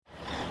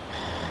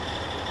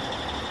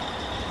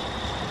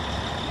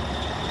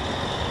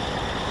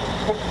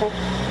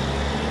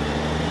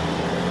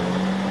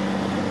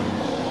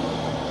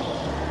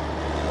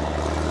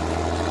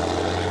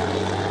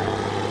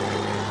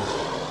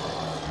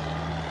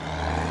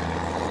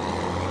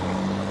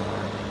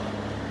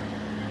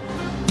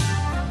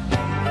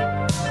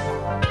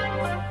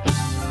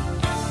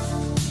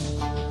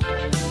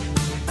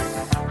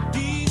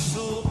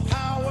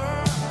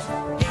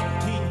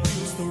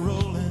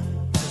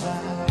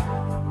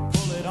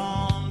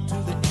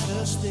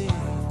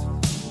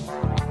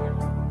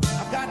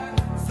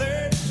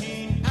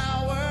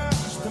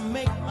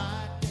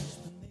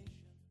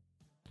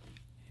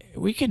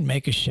We can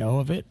make a show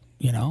of it,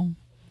 you know.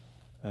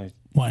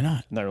 Why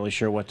not? Not really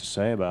sure what to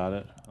say about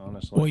it,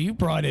 honestly. Well, you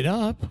brought it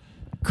up.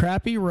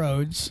 Crappy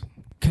roads,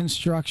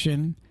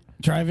 construction,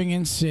 driving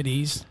in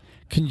cities,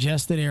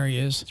 congested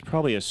areas. It's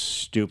probably a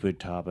stupid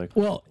topic.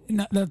 Well,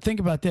 now think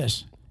about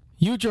this.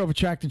 You drove a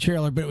tractor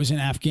trailer, but it was in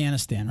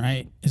Afghanistan,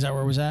 right? Is that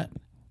where it was at?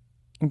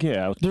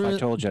 Yeah, I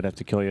told you I'd have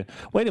to kill you.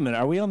 Wait a minute,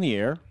 are we on the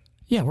air?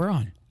 Yeah, we're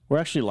on. We're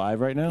actually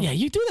live right now? Yeah,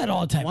 you do that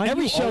all the time. Why Every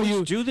do you show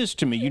always do this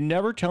to me? You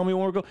never tell me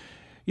when we're going.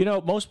 You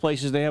know, most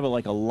places they have a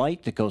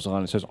light that goes on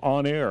and says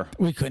on air.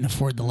 We couldn't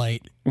afford the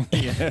light.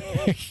 Yeah,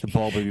 the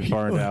bulb would be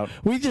burned out.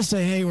 We just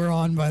say, "Hey, we're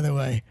on." By the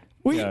way,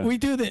 we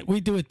do that. We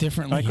do it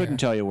differently. I couldn't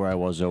tell you where I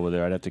was over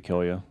there. I'd have to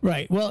kill you.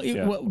 Right. Well,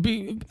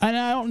 and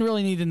I don't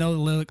really need to know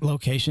the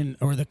location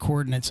or the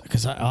coordinates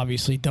because I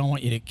obviously don't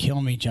want you to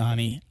kill me,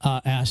 Johnny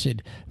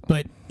Acid.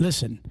 But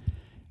listen.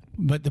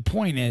 But the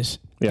point is,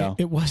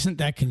 it wasn't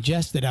that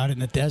congested out in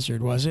the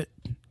desert, was it?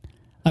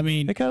 I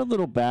mean, it got a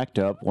little backed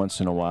up once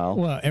in a while.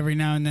 Well, every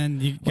now and then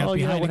you got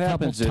behind a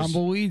couple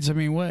tumbleweeds. I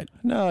mean, what?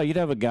 No, you'd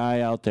have a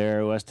guy out there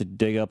who has to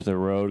dig up the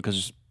road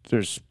because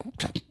there's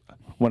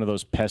one of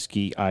those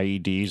pesky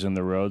IEDs in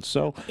the road.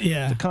 So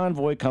the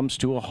convoy comes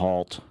to a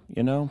halt,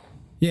 you know?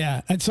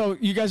 Yeah, and so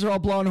you guys are all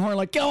blowing the horn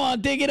like, go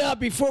on, dig it up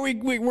before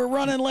we're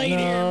running late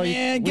here,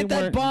 man. Get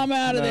that bomb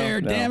out of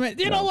there, damn it.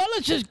 You know what?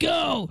 Let's just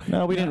go.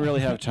 No, we didn't really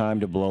have time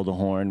to blow the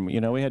horn.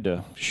 You know, we had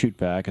to shoot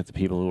back at the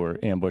people who were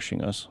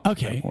ambushing us.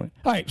 Okay. All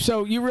right,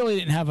 so you really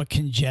didn't have a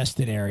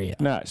congested area.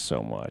 Not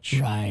so much.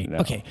 Right. No.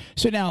 Okay,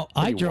 so now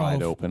I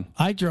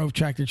drove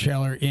tractor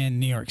trailer in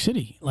New York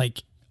City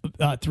like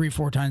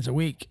 3-4 times a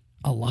week,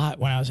 a lot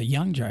when I was a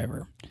young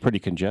driver. Pretty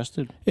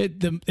congested.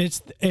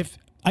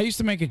 I used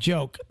to make a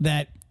joke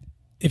that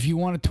if you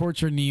want to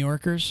torture New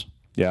Yorkers,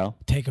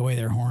 take away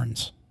their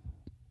horns.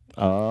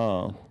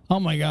 Oh. Oh,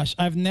 my gosh.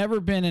 I've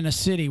never been in a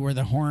city where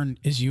the horn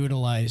is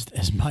utilized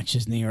as much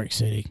as New York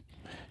City.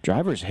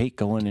 Drivers hate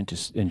going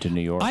into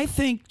New York. I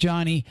think,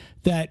 Johnny,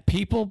 that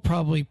people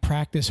probably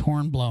practice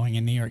horn blowing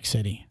in New York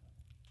City.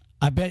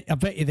 I bet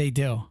you they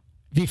do.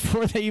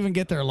 Before they even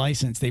get their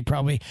license, they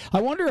probably...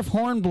 I wonder if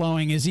horn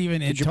blowing is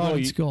even taught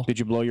in school. Did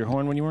you blow your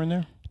horn when you were in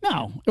there?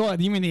 No.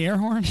 Well, you mean the air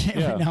horn? Yeah.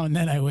 Every now and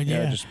then I would,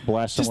 yeah. Just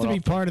blast just to be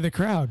off. part of the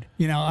crowd.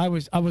 You know, I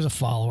was a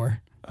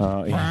follower.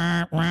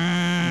 Yeah.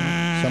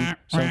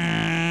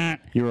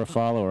 You're a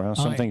follower, huh?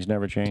 Some things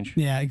never change.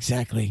 Yeah,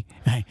 exactly.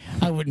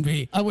 I wouldn't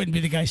be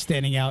the guy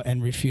standing out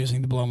and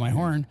refusing to blow my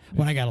horn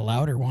when I got a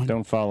louder one.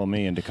 Don't follow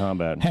me into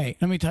combat. Hey,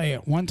 let me tell you,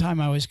 one time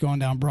I was going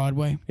down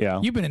Broadway. Yeah.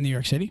 You've been in New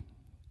York City?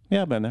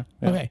 Yeah, I've been there.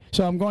 Yeah. Okay,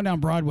 so I'm going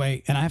down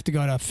Broadway, and I have to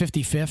go to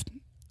 55th,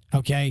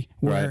 okay,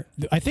 where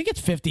I think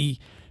it's 53rd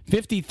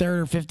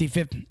or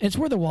 55th. It's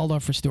where the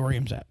Waldorf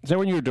Astorium's at. Is that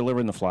when you were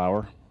delivering the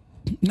flour?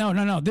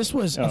 No. This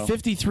was a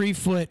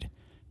 53-foot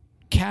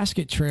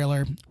casket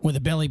trailer with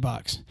a belly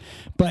box.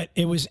 But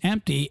it was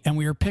empty, and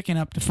we were picking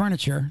up the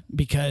furniture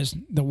because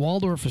the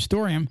Waldorf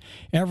Astorium,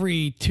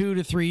 every 2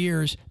 to 3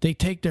 years, they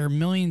take their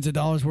millions of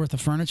dollars worth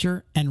of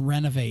furniture and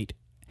renovate.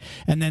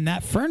 And then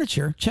that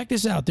furniture, check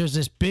this out, there's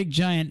this big,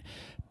 giant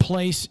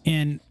place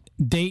in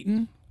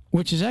Dayton,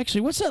 which is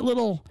actually, what's the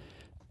little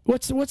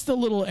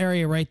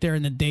area right there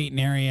in the Dayton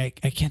area?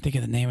 I can't think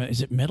of the name of it.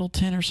 Is it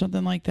Middleton or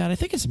something like that? I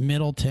think it's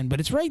Middleton, but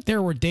it's right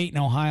there where Dayton,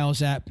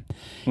 Ohio's at,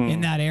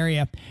 in that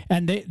area.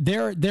 And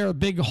they're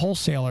big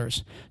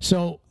wholesalers.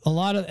 So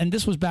and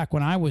this was back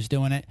when I was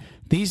doing it,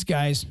 these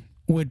guys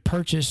would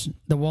purchase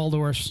the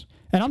Waldorfs,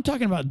 and I'm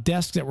talking about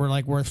desks that were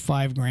like worth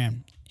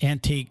 $5,000,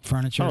 antique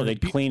furniture. Oh,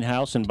 they'd clean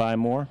house and buy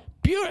more?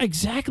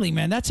 Exactly,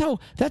 man. That's how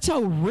rich the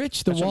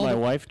Waldorf. That's what my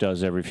wife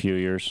does every few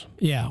years.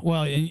 Yeah,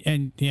 well,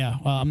 I'm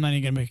not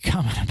even going to make a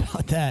comment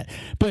about that.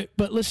 But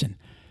listen,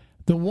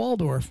 the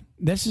Waldorf.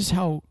 This is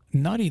how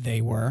nutty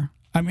they were.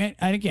 I mean,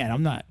 and again,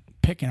 I'm not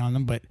picking on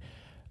them, but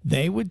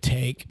they would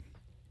take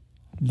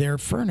their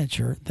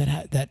furniture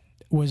that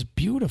was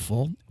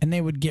beautiful, and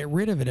they would get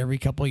rid of it every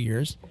couple of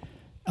years.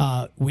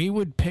 We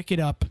would pick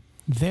it up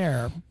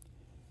there,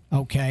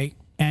 okay.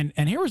 And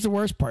here was the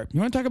worst part. You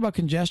want to talk about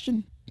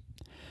congestion?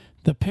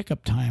 The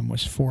pickup time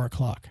was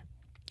 4:00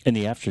 in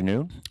the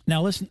afternoon.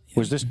 Now listen,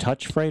 was this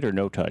touch freight or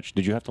no touch?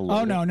 Did you have to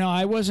load it? No,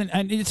 I wasn't.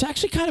 And it's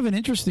actually kind of an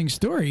interesting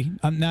story.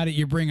 Now that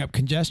you bring up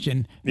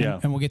congestion,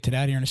 and we'll get to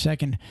that here in a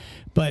second.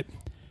 But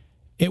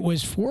it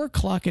was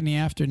 4:00 in the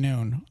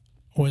afternoon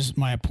was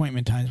my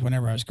appointment times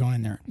whenever I was going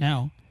in there.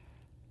 Now,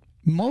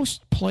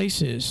 most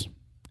places,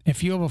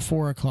 if you have a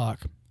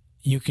 4:00,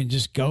 you can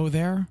just go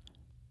there,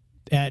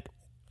 at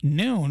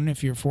noon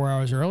if you're 4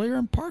 hours earlier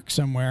and park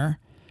somewhere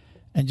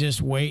and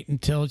just wait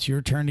until it's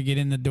your turn to get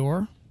in the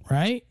door,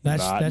 right?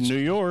 That's in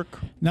New York.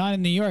 Not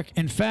in New York.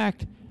 In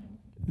fact,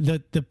 the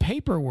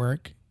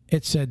paperwork,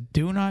 it said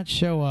do not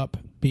show up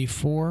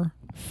before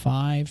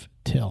 5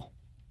 till.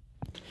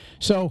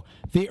 So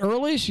the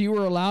earliest you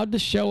were allowed to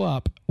show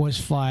up was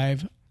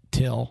 5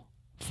 till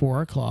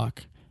 4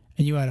 o'clock,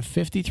 and you had a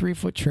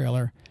 53-foot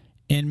trailer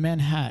in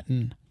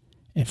Manhattan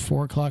at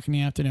 4 o'clock in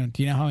the afternoon.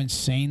 Do you know how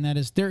insane that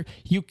is?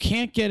 You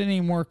can't get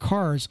any more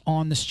cars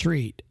on the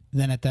street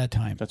than at that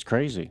time. That's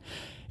crazy.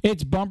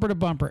 It's bumper to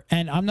bumper.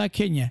 And I'm not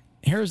kidding you.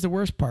 Here's the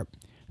worst part.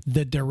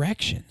 The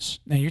directions.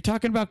 Now, you're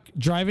talking about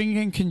driving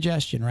in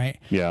congestion, right?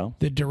 Yeah.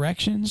 The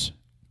directions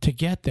to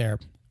get there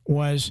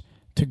was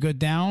to go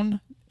down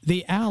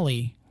the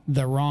alley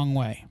the wrong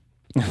way.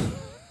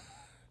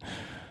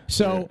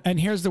 So, and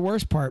here's the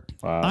worst part.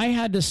 Wow. I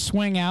had to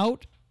swing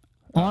out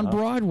on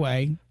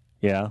Broadway.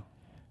 Yeah.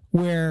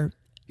 Where,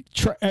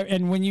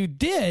 and when you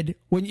did,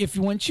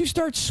 once you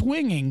start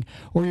swinging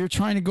or you're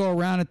trying to go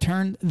around a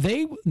turn,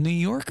 New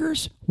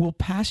Yorkers will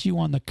pass you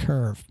on the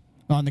curb.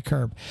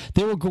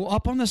 They will go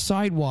up on the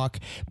sidewalk,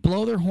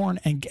 blow their horn,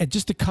 and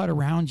just to cut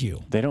around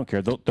you. They don't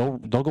care. They'll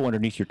go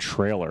underneath your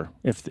trailer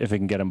if they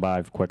can get them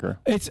by quicker.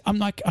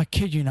 I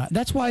kid you not.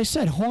 That's why I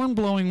said horn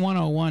blowing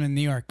 101 in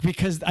New York,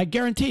 because I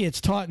guarantee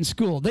it's taught in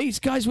school. These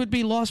guys would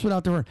be lost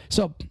without the horn.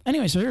 So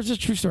anyway, here's the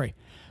true story.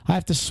 I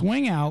have to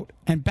swing out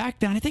and back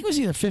down. I think it was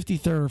either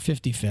 53rd or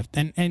 55th.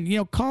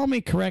 And call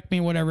me, correct me,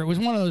 whatever. It was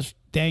one of those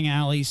dang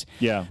alleys.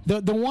 Yeah.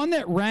 The one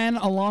that ran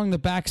along the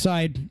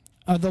backside,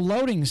 the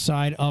loading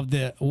side of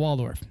the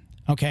Waldorf.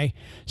 Okay.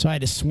 So I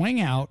had to swing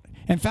out.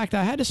 In fact,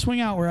 I had to swing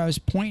out where I was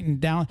pointing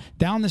down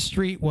the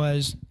street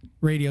was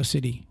Radio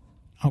City.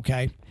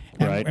 Okay.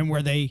 Right. And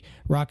where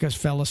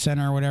Rockefeller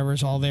Center or whatever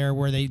is all there,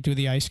 where they do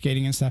the ice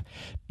skating and stuff.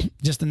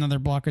 Just another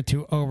block or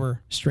two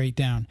over, straight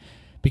down.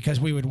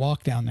 Because we would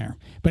walk down there.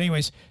 But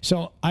anyways,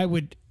 so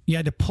you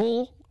had to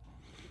pull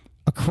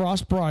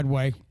across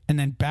Broadway and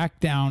then back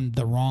down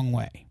the wrong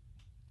way.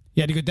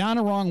 You had to go down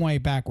the wrong way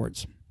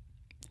backwards.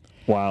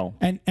 Wow.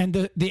 And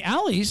the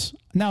alleys,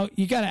 now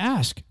you got to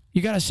ask,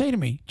 you got to say to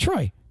me,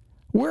 Troy,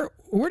 where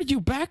did you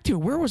back to?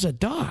 Where was a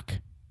dock?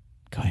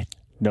 Go ahead.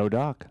 No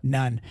dock.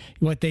 None.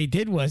 What they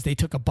did was they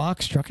took a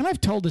box truck, and I've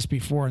told this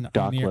before.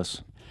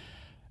 Dockless.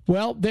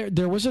 Well,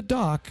 there was a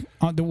dock.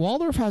 The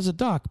Waldorf has a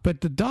dock,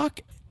 but the dock,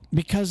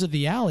 because of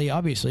the alley,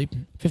 obviously,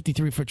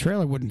 53-foot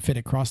trailer wouldn't fit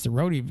across the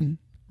road even,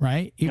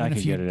 right? Even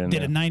if you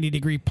did a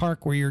 90-degree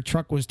park where your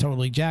truck was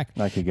totally jacked.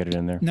 I could get it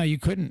in there. No, you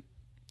couldn't.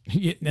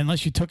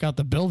 Unless you took out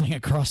the building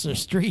across the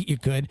street, you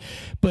could.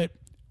 But,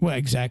 well,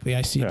 exactly.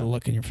 I see the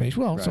look in your face.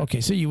 Well, right. Okay,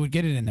 so you would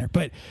get it in there.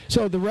 But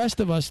so the rest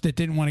of us that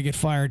didn't want to get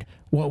fired,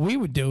 what we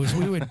would do is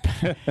we would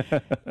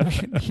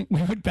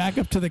back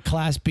up to the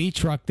Class B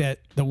truck that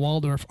the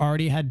Waldorf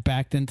already had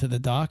backed into the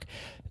dock.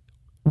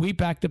 We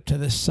backed up to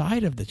the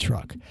side of the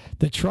truck.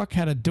 The truck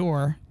had a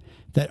door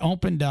that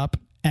opened up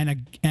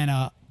and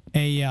a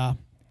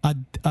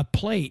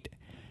plate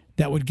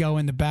that would go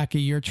in the back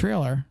of your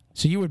trailer.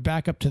 So you would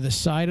back up to the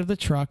side of the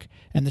truck,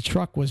 and the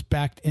truck was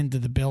backed into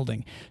the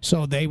building.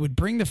 So they would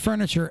bring the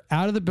furniture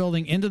out of the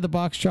building into the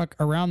box truck,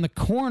 around the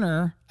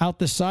corner, out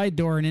the side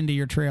door, and into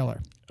your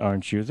trailer.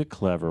 Aren't you the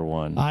clever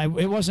one?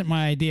 It wasn't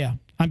my idea.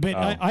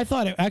 I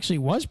thought it actually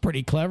was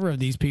pretty clever of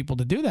these people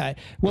to do that.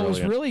 What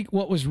was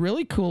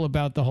really cool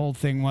about the whole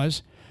thing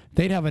was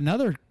they'd have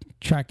another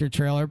tractor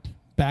trailer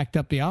backed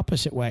up the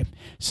opposite way.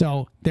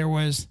 So there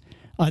was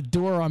a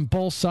door on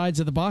both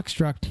sides of the box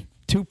truck,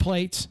 2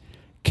 plates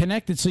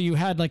connected, so you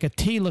had like a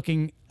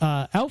T-looking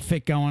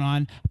outfit going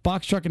on.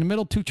 Box truck in the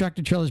middle, 2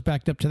 tractor trailers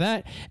backed up to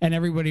that, and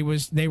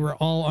they were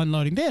all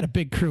unloading. They had a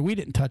big crew. We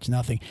didn't touch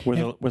nothing. Were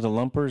the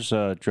lumpers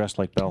dressed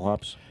like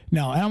bellhops?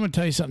 No, and I'm going to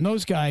tell you something.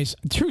 Those guys,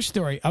 true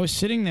story, I was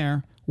sitting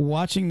there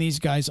watching these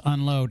guys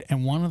unload,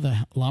 and one of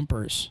the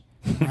lumpers,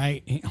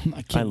 right?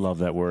 I love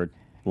that word.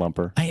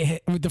 Lumper.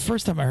 The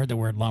first time I heard the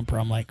word lumper,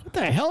 I'm like, what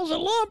the hell's a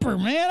lumper,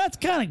 man? That's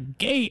kind of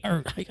gay.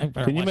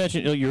 Can you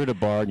imagine you're at a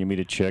bar and you meet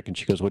a chick and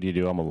she goes, what do you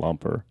do? I'm a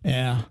lumper.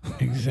 Yeah,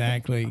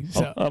 exactly.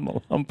 So, I'm a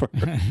lumper.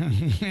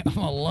 I'm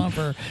a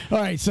lumper. All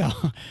right,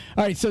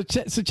 so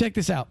check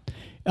this out.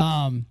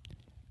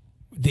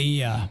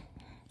 The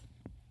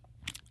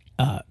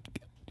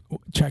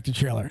tractor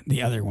trailer,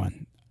 the other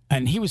one,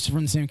 and he was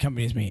from the same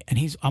company as me,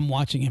 and I'm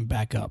watching him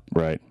back up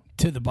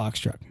to the box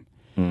truck.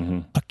 Mm-hmm.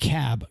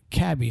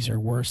 Cabbies are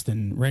worse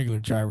than regular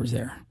drivers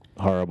there.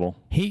 Horrible.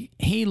 He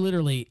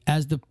literally,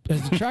 as the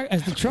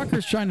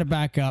trucker's trying to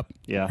back up,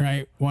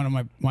 right, one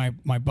of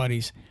my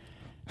buddies,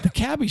 the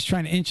cabbie's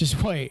trying to inch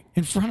his way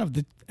in front of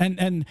the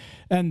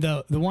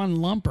one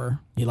lumper.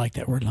 You like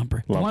that word,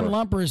 lumper? The one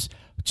lumper is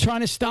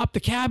trying to stop the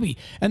cabbie,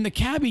 and the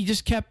cabbie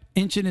just kept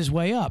inching his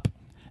way up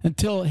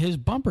until his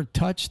bumper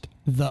touched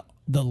the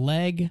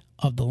leg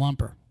of the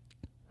lumper.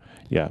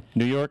 Yeah,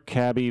 New York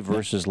cabbie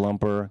versus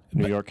lumper.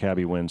 New York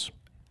cabbie wins.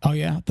 Oh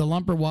yeah, the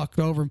lumper walked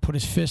over and put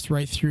his fist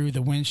right through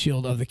the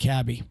windshield of the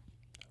cabbie.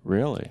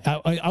 Really?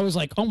 I was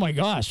like, oh my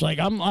gosh! Like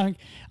I'm like,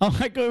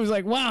 it was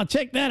like, wow,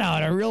 check that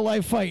out, a real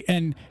life fight.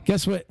 And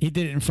guess what? He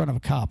did it in front of a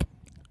cop.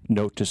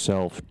 Note to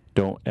self: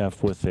 don't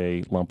F with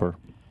a lumper.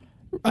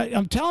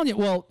 I'm telling you.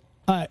 Well,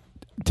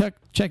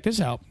 check this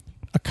out.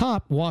 A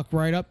cop walked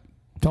right up,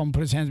 told him to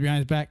put his hands behind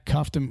his back,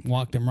 cuffed him,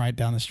 walked him right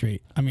down the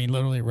street. I mean,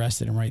 literally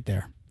arrested him right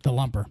there. The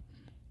lumper.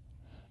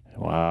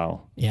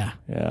 Wow. Yeah.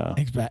 Yeah.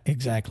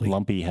 Exactly.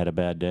 Lumpy had a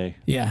bad day.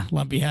 Yeah,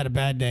 Lumpy had a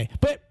bad day.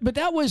 But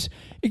that was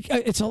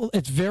it's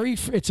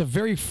a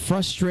very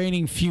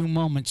frustrating few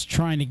moments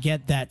trying to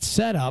get that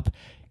set up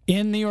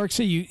in New York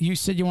City. You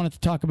said you wanted to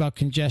talk about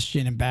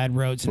congestion and bad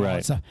roads and all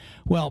that stuff.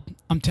 Well,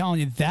 I'm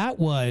telling you, that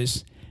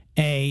was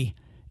a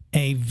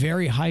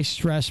very high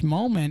stress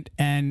moment,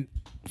 and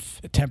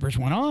tempers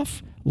went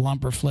off.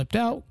 Lumper flipped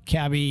out.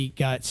 Cabbie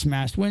got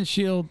smashed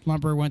windshield.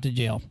 Lumper went to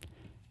jail.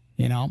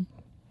 You know.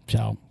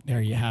 So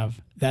there you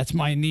have. That's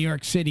my New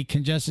York City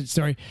congested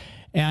story.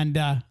 And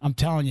I'm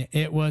telling you,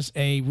 it was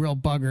a real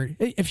bugger.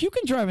 If you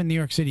can drive in New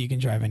York City, you can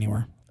drive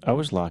anywhere. I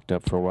was locked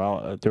up for a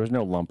while. There was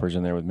no lumpers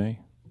in there with me.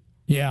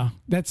 Yeah,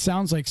 that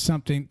sounds like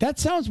something. That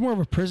sounds more of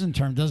a prison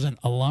term, doesn't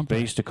a lumper? They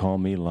used to call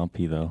me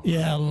Lumpy, though.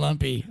 Yeah,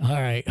 Lumpy. All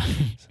right.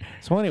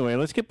 So anyway,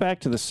 let's get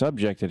back to the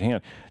subject at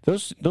hand.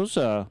 Those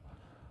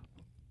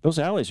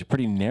alleys are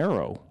pretty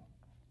narrow.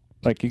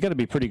 Like, you got to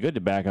be pretty good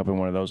to back up in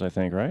one of those, I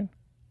think, right?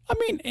 I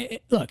mean,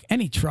 look,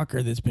 any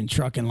trucker that's been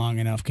trucking long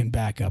enough can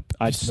back up.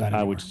 I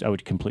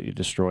would completely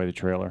destroy the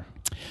trailer.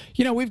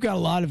 You know, we've got a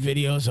lot of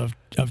videos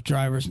of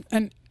drivers,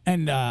 and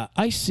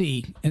I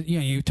see, you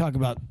know, you talk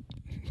about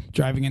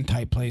driving in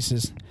tight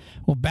places.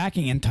 Well,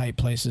 backing in tight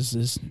places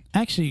is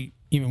actually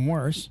even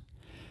worse.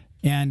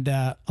 And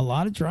a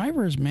lot of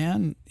drivers,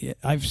 man,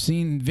 I've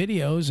seen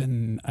videos,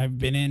 and I've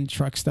been in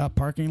truck stop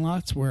parking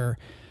lots where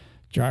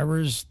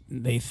drivers,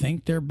 they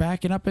think they're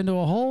backing up into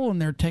a hole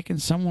and they're taking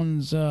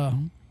someone's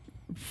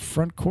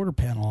front quarter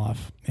panel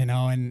off, you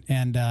know, and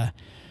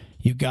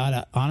you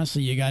gotta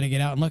get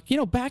out and look. You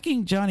know,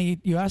 backing, Johnny,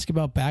 you ask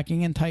about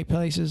backing in tight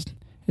places.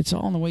 It's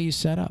all in the way you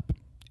set up.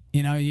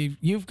 You know,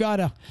 you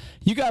gotta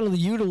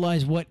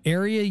utilize what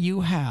area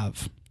you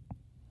have.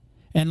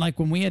 And like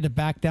when we had to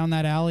back down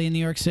that alley in New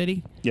York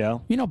City, yeah,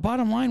 you know,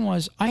 bottom line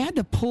was I had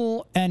to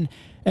pull and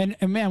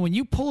man, when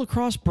you pull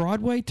across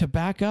Broadway to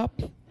back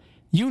up,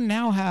 you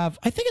now have,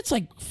 I think it's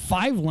like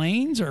 5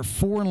 lanes or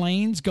 4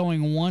 lanes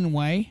going one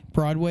way.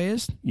 Broadway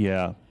is.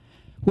 Yeah.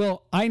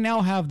 Well, I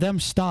now have them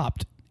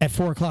stopped at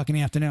 4:00 in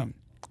the afternoon.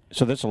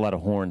 So that's a lot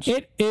of horns.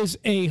 It is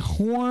a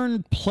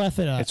horn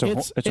plethora. It's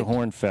a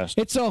horn fest.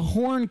 It's a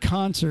horn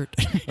concert.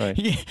 Right.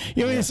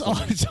 It's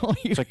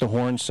like the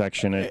horn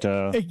section at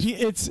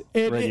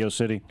Radio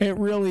City. It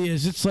really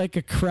is. It's like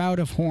a crowd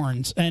of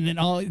horns, and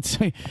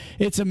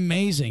it's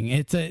amazing.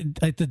 It's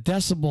like the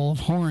decibel of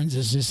horns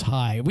is this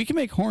high. We can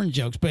make horn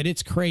jokes, but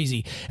it's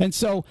crazy. And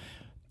so,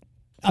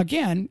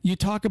 again, you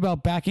talk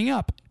about backing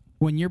up.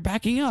 When you're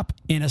backing up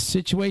in a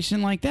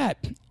situation like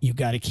that, you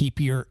got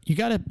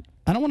to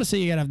I don't want to say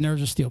you got to have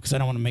nerves of steel because I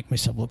don't want to make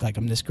myself look like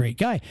I'm this great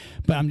guy.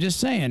 But I'm just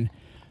saying,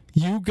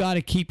 you got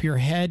to keep your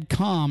head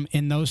calm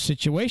in those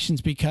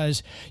situations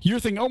because you're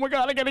thinking, oh, my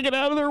God, I got to get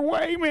out of their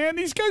way, man.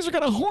 These guys are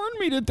going to horn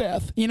me to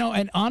death. You know,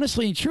 and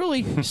honestly and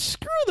truly,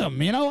 screw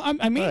them. You know,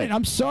 I mean it.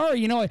 I'm sorry.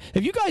 You know,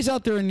 if you guys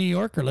out there in New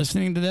York are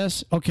listening to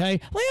this,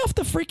 okay, lay off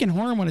the freaking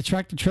horn when a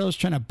tractor trailer's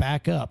trying to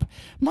back up.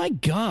 My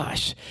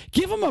gosh,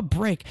 give them a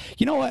break.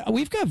 You know what?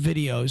 We've got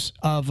videos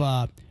of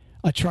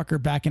a trucker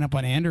backing up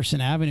on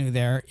Anderson Avenue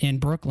there in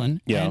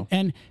Brooklyn. Yeah.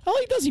 And all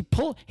he does,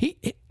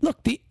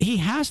 he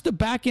has to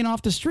back in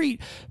off the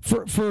street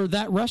for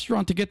that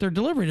restaurant to get their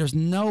delivery. There's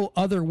no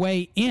other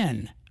way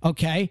in.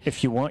 Okay.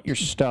 If you want your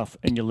stuff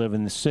and you live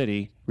in the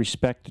city,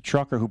 respect the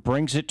trucker who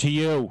brings it to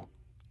you.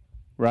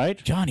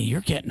 Right? Johnny, you're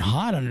getting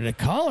hot under the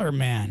collar,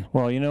 man.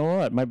 Well, you know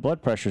what? My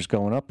blood pressure's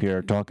going up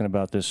here talking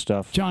about this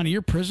stuff. Johnny,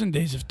 your prison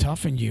days have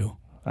toughened you.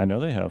 I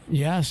know they have.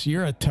 Yes,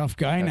 you're a tough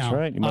guy now. That's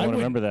right. You might want to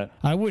remember that.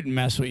 I wouldn't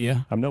mess with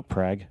you. I'm no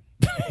prag.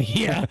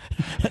 Yeah.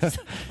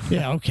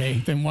 Yeah,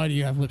 okay. Then why do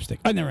you have lipstick?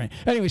 Oh, never mind.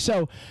 Anyway,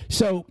 so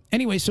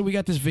we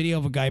got this video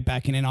of a guy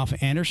backing in off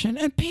of Anderson,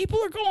 and people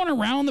are going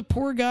around the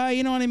poor guy,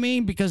 you know what I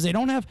mean? Because they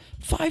don't have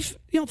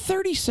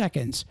 30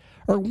 seconds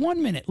or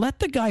 1 minute. Let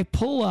the guy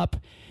pull up.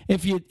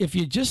 If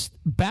you just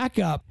back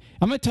up,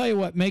 I'm going to tell you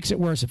what makes it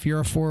worse if you're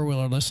a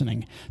four-wheeler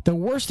listening. The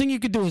worst thing you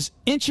could do is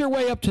inch your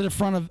way up to the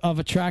front of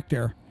a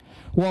tractor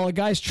while a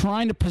guy's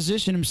trying to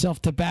position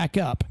himself to back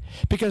up.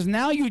 Because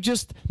now you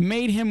just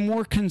made him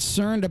more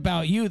concerned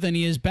about you than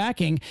he is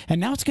backing, and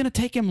now it's going to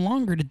take him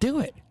longer to do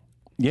it.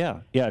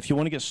 Yeah. If you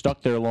want to get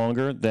stuck there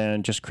longer,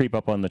 then just creep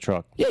up on the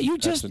truck. Yeah,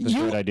 that's a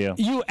great idea.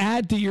 You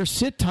add to your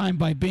sit time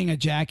by being a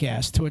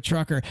jackass to a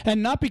trucker.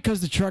 And not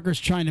because the trucker's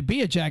trying to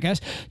be a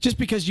jackass, just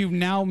because you've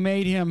now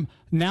made him,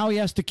 now he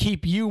has to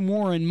keep you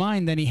more in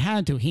mind than he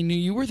had to. He knew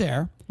you were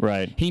there.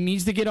 Right. He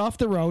needs to get off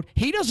the road.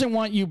 He doesn't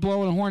want you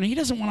blowing a horn. He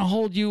doesn't want to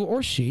hold you,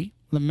 or she,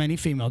 the many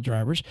female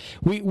drivers.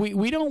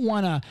 We don't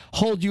want to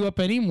hold you up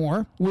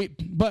anymore.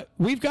 But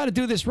we've got to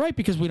do this right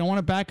because we don't want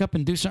to back up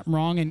and do something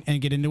wrong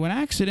and get into an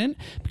accident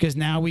because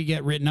now we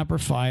get written up or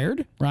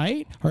fired,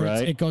 right? Or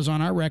it goes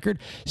on our record.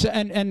 So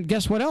and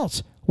guess what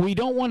else? We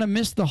don't want to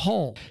miss the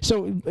hole.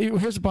 So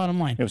here's the bottom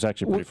line. It was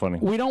actually pretty funny.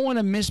 We don't want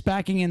to miss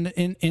backing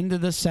into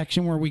the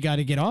section where we got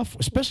to get off.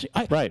 Especially,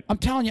 I'm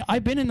telling you,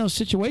 I've been in those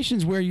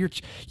situations where you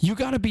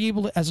got to be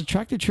able to, as a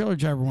tractor trailer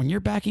driver, when you're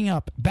backing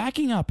up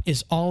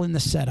is all in the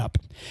setup.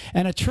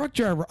 And a truck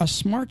driver, a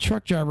smart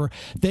truck driver,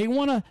 they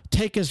want to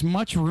take as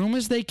much room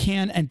as they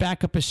can and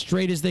back up as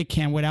straight as they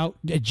can without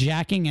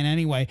jacking in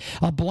any way.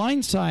 A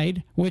blind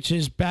side, which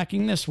is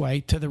backing this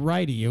way to the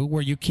right of you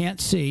where you can't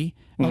see.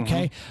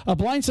 Okay, a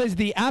blind side is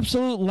the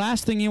absolute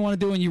last thing you want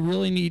to do, and you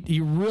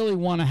really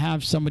want to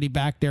have somebody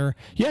back there.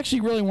 You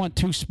actually really want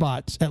two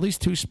spots, at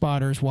least two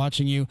spotters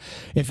watching you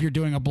if you're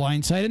doing a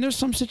blind side. And there's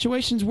some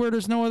situations where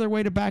there's no other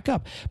way to back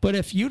up. But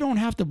if you don't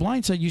have to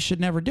blind side, you should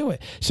never do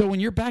it. So when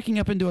you're backing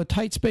up into a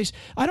tight space,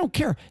 I don't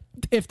care.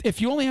 If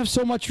you only have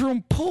so much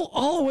room, pull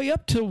all the way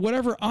up to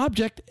whatever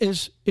object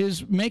is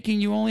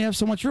making you only have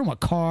so much room. A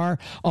car,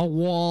 a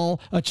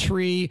wall, a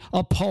tree,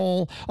 a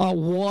pole,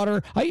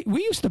 water.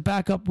 We used to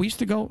back up. We used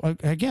to go,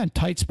 again,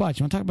 tight spots.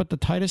 You want to talk about the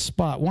tightest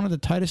spot? One of the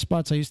tightest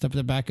spots I used to have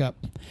to back up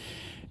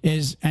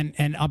is,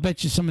 and I'll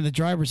bet you some of the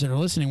drivers that are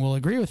listening will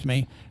agree with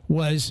me,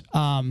 was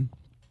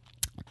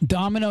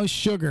Domino's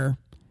Sugar,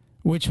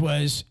 which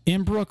was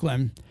in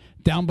Brooklyn,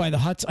 down by the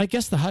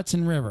the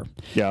Hudson River.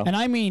 Yeah. And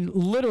I mean,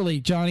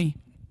 literally, Johnny,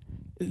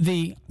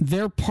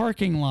 their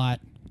parking lot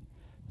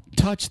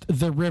touched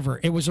the river.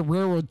 It was a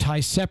railroad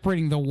tie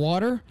separating the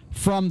water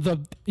from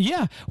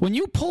when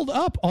you pulled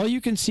up, all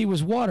you can see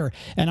was water.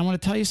 And I want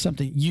to tell you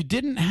something. You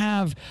didn't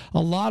have a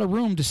lot of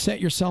room to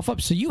set yourself up.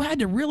 So you had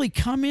to really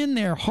come in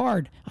there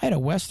hard. I had a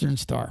Western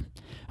Star.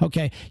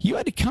 Okay, you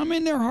had to come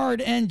in there hard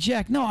and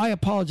jack. No, I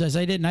apologize.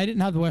 I didn't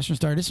have the Western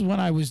Star. This is when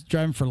I was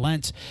driving for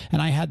Lentz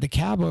and I had the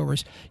cab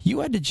overs. You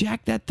had to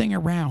jack that thing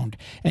around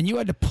and you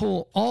had to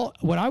pull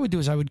what I would do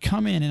is I would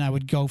come in and I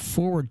would go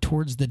forward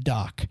towards the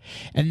dock.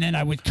 And then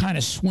I would kind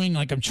of swing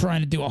like I'm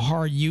trying to do a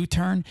hard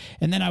U-turn.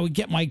 And then I would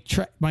get my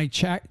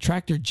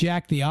tractor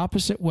jacked the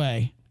opposite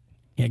way.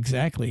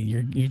 Exactly.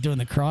 You're doing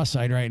the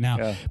cross-eyed right now.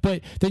 Yeah.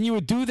 But then you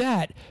would do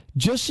that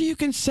just so you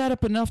can set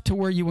up enough to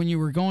where when you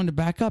were going to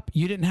back up,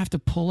 you didn't have to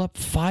pull up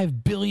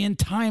 5 billion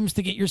times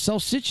to get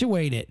yourself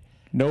situated.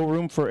 No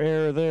room for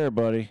error there,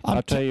 buddy.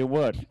 I'll tell you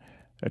what.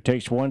 It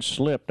takes one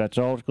slip. That's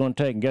all it's going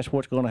to take. And guess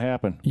what's going to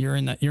happen? You're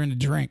in the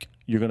drink.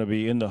 You're going to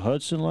be in the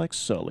Hudson like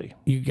Sully.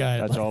 You got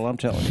it. That's all I'm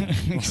telling you.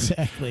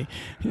 Exactly.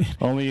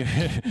 Only,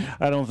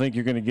 I don't think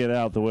you're going to get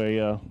out the way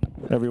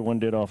everyone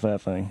did off that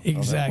thing.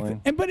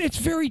 Exactly. But it's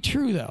very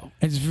true, though.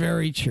 It's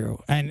very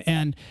true.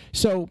 And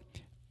so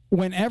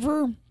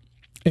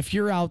if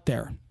you're out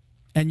there,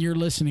 and you're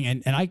listening,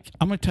 and I'm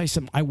going to tell you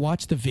something. I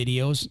watch the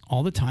videos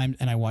all the time,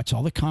 and I watch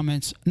all the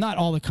comments. Not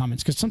all the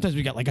comments, because sometimes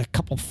we got like a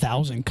couple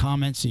thousand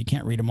comments, so you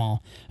can't read them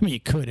all. I mean, you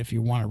could if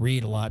you want to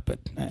read a lot, but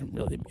I don't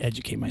really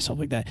educate myself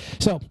like that.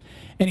 So,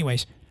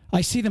 anyways, I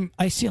see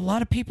a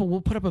lot of people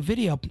will put up a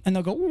video, and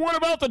they'll go, what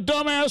about the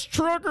dumbass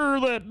trucker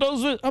that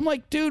does it? I'm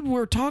like, dude,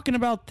 we're talking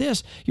about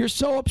this. You're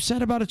so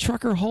upset about a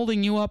trucker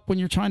holding you up when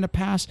you're trying to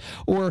pass,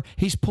 or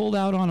he's pulled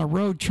out on a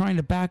road trying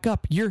to back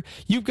up.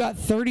 You've got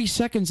 30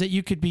 seconds that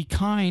you could be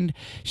kind.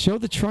 Show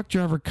the truck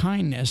driver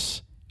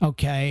kindness,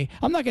 okay?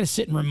 I'm not going to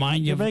sit and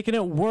remind you. You're making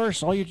it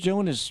worse. All you're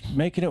doing is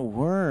making it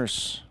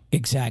worse.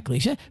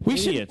 Exactly.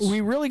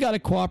 We really got to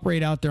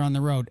cooperate out there on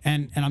the road,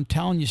 and I'm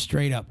telling you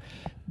straight up,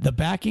 the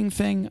backing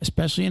thing,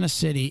 especially in a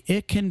city,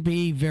 it can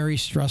be very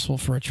stressful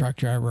for a truck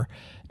driver.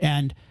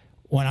 And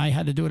when I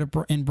had to do it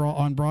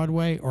on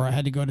Broadway, or I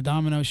had to go to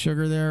Domino's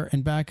Sugar there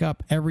and back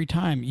up, every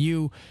time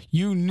you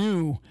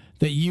knew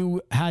that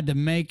you had to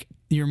make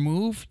your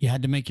move. You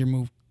had to make your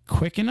move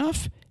quick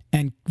enough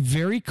and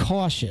very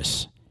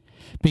cautious,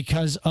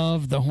 because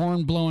of the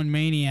horn-blowing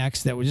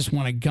maniacs that would just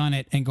want to gun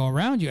it and go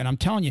around you. And I'm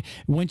telling you,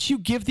 once you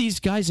give these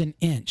guys an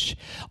inch,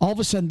 all of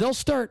a sudden they'll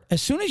start,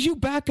 as soon as you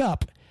back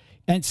up.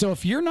 And so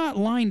if you're not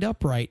lined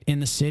up right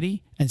in the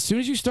city, as soon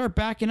as you start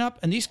backing up,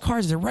 and these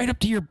cars, they're right up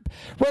to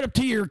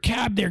your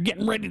cab, they're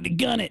getting ready to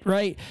gun it,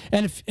 right?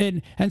 And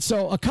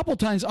so a couple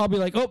times I'll be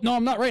like, oh, no,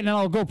 I'm not right, and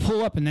I'll go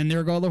pull up, and then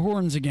there go the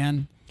horns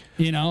again,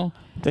 you know?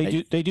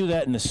 They do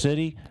that in the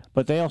city,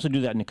 but they also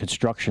do that in the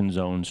construction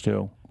zones,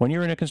 too. When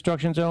you're in a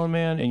construction zone,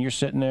 man, and you're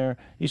sitting there,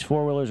 these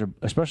four-wheelers, are,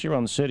 especially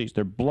around the cities,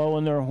 they're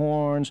blowing their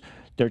horns.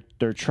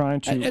 They're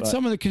trying to at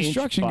some of the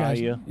construction guys.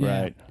 You.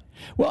 Yeah. Right.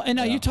 Well, and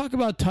now you talk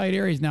about tight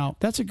areas. Now,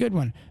 that's a good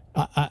one.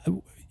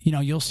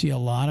 You'll see a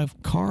lot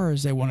of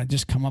cars, they want to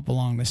just come up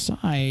along the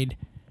side.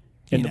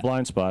 In the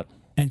blind spot.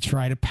 And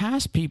try to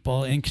pass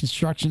people in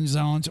construction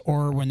zones,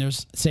 or when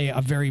there's, say,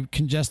 a very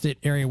congested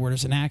area where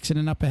there's an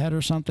accident up ahead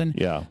or something.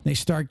 Yeah. They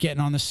start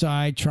getting on the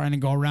side, trying to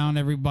go around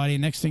everybody.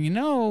 Next thing you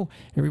know,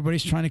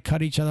 everybody's trying to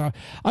cut each other off.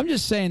 I'm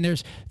just saying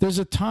there's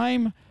a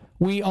time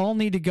we all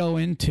need to go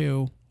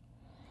into,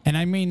 and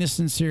I mean this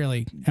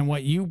sincerely, and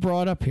what you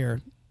brought up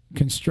here,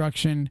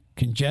 construction,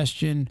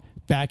 congestion,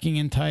 backing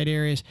in tight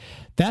areas.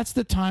 That's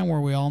the time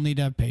where we all need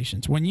to have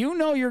patience. When you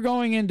know you're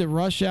going into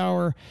rush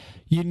hour,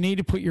 you need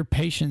to put your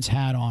patience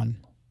hat on.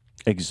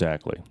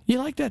 Exactly. You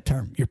like that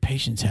term, your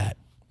patience hat.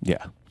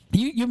 Yeah.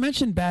 You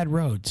mentioned bad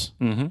roads.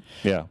 Mm-hmm.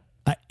 Yeah.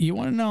 You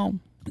want to know,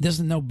 this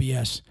is no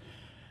BS.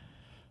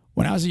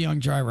 When I was a young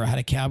driver, I had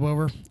a cab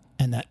over,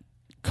 and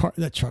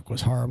that truck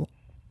was horrible.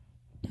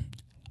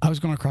 I was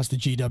going across the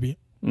GW.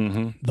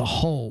 Mm-hmm. The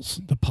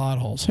holes, the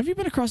potholes. Have you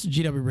been across the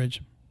GW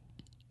Bridge?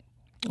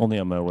 Only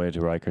on my way to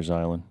Rikers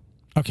Island.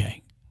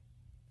 Okay.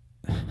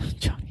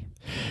 Johnny.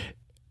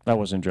 I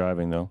wasn't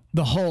driving, though.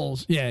 The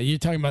holes. Yeah, you're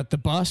talking about the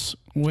bus?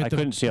 I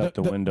couldn't see out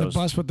the windows. The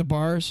bus with the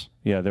bars?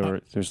 Yeah,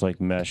 there's like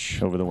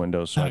mesh over the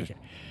windows.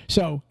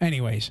 So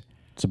anyways.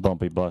 It's a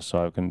bumpy bus,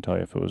 so I couldn't tell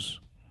you if it was...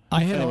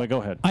 Anyway,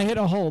 go ahead. I hit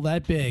a hole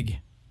that big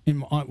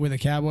with a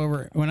cab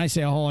over. When I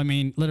say a hole, I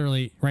mean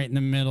literally right in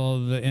the middle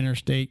of the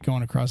interstate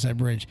going across that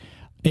bridge.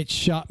 It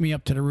shot me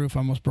up to the roof. I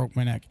almost broke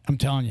my neck. I'm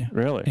telling you.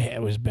 Really? Yeah,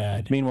 it was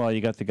bad. Meanwhile,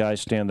 you got the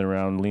guys standing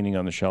around leaning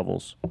on the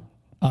shovels.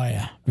 Oh,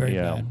 yeah. Very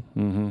bad.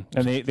 Mm-hmm.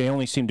 And they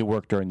only seem to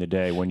work during the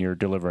day when you're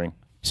delivering.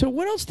 So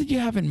what else did you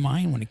have in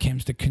mind when it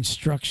comes to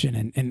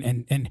construction?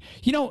 And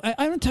you know, I'm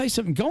going to tell you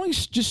something. Going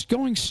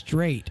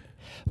straight.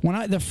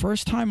 The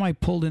first time I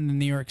pulled into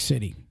New York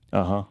City.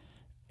 Uh-huh.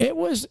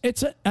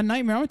 It's a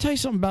nightmare. I'm going to tell you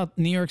something about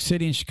New York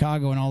City and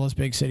Chicago and all those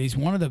big cities.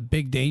 One of the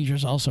big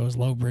dangers also is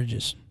low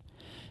bridges.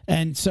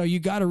 And so you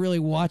got to really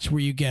watch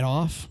where you get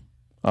off.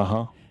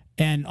 Uh-huh.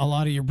 And a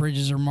lot of your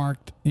bridges are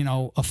marked,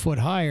 a foot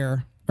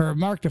higher or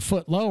marked a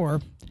foot lower,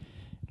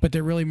 but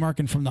they're really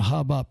marking from the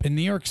hub up. In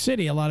New York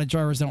City, a lot of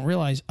drivers don't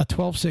realize a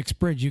 12.6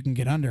 bridge you can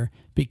get under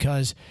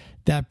because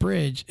that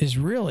bridge is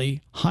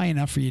really high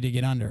enough for you to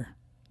get under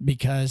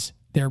because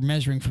they're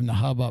measuring from the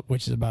hub up,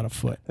 which is about a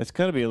foot. That's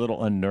got to be a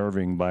little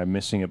unnerving by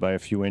missing it by a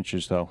few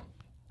inches, though.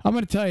 I'm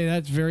going to tell you,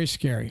 that's very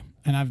scary.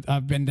 And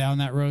I've been down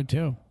that road,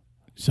 too.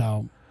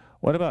 So...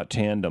 What about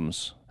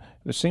tandems?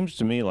 It seems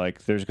to me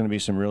like there's going to be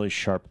some really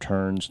sharp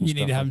turns. And you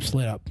need to have them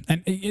slid up.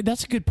 And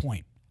that's a good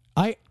point.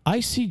 I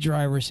see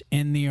drivers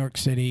in New York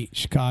City,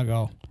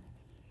 Chicago.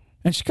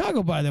 And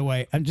Chicago, by the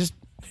way,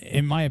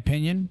 in my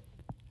opinion,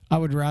 I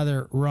would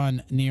rather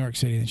run New York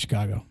City than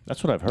Chicago.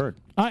 That's what I've heard.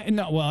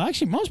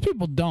 Actually, most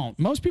people don't.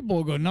 Most people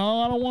will go, no,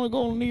 I don't want to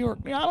go to New York.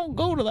 I don't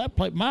go to that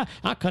place.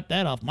 I cut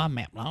that off my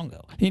map. I don't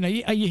go.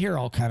 You hear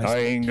all kind of stuff.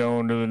 I ain't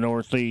going to the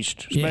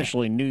Northeast,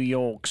 especially New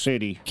York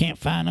City. Can't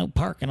find no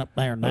parking up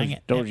there, dang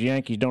it. Those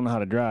Yankees don't know how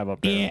to drive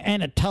up there. Yeah,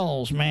 and the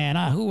tolls, man.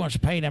 Who wants to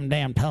pay them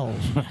damn tolls?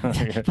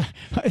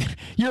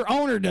 Your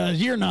owner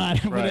does. You're not.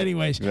 But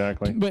anyways.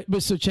 Exactly.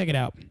 But so check it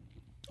out.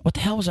 What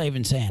the hell was I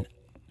even saying?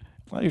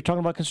 Well, you're talking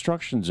about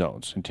construction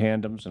zones and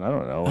tandems, and I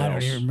don't know. I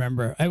don't even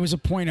remember. It was a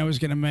point I was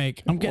going to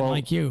make. I'm getting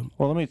like you.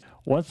 Well,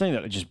 one thing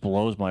that just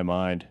blows my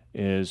mind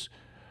is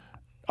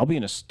I'll be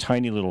in a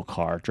tiny little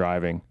car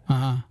driving,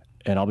 and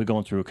I'll be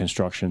going through a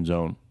construction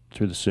zone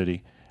through the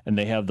city, and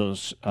they have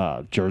those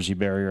Jersey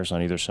barriers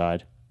on either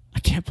side. I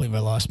can't believe I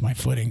lost my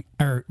footing,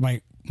 or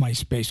my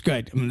space.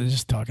 Good. I'm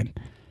just talking.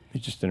 You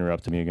just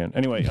interrupted me again.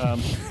 Anyway,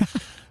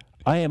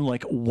 I am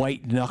like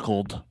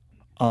white-knuckled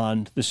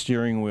on the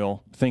steering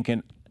wheel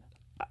thinking,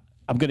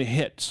 I'm going to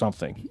hit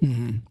something.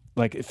 Mm-hmm.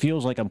 Like, it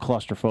feels like I'm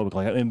claustrophobic,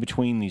 like I'm in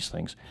between these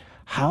things.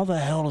 How the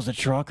hell does a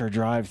trucker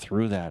drive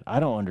through that? I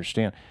don't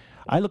understand.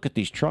 I look at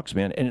these trucks,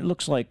 man, and it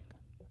looks like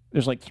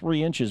there's like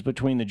 3 inches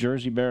between the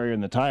Jersey barrier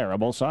and the tire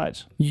on both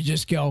sides. You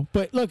just go.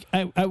 But look,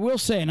 I will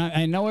say, and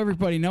I know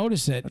everybody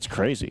noticed it. That's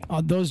crazy.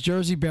 Those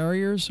Jersey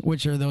barriers,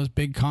 which are those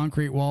big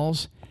concrete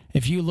walls,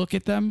 if you look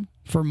at them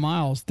for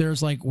miles,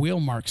 there's like wheel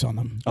marks on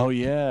them. Oh,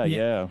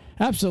 yeah.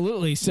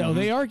 Absolutely. So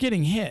they are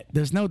getting hit.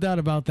 There's no doubt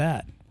about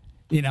that.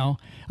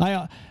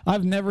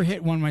 I've never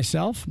hit one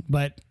myself,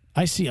 but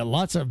I see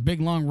lots of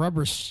big long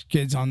rubber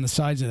skids on the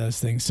sides of those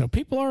things. So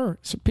people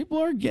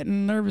are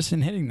getting nervous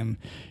and hitting them.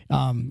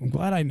 I'm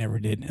glad I never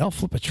did. They'll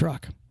flip a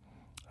truck.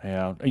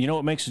 Yeah. You know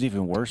what makes it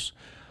even worse?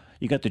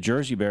 You got the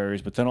Jersey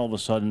barriers, but then all of a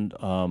sudden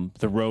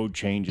the road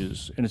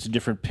changes and it's a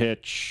different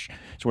pitch.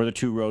 It's where the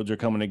two roads are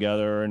coming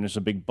together and there's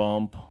a big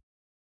bump.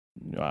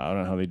 I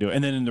don't know how they do it.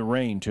 And then in the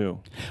rain, too.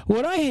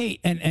 What I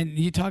hate, and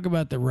you talk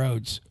about the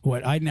roads,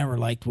 what I never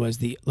liked was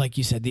like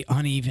you said, the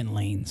uneven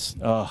lanes.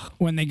 Ugh.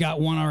 When they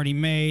got one already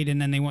made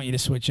and then they want you to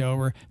switch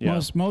over.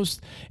 Yeah.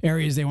 Most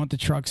areas, they want the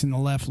trucks in the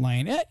left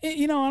lane.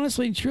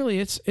 Honestly, truly,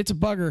 it's a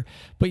bugger.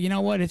 But you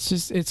know what?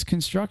 It's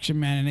construction,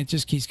 man, and it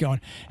just keeps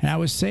going. And I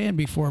was saying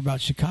before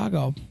about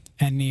Chicago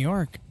and New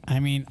York.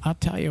 I mean, I'll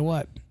tell you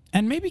what.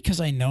 And maybe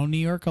because I know New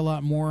York a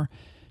lot more.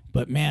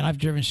 But, man, I've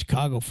driven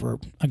Chicago for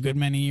a good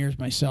many years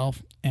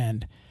myself,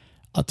 and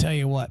I'll tell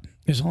you what,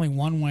 there's only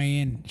one way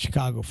in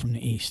Chicago from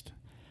the east.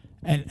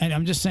 And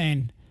I'm just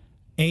saying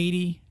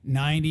 80,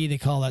 90, they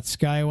call that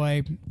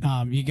Skyway.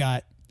 You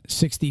got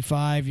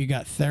 65, you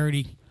got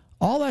 30.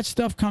 All that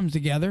stuff comes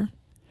together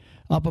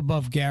up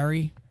above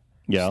Gary,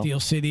 Steel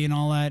City and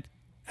all that,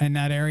 in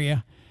that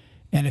area.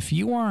 And if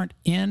you aren't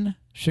in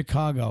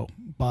Chicago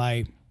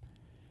by,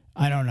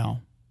 I don't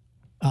know,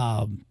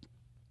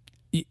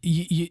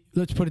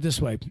 let's put it this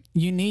way.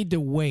 You need to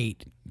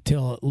wait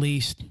till at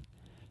least,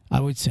 I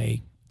would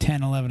say,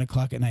 10, 11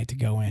 o'clock at night to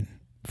go in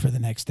for the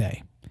next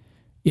day.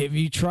 If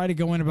you try to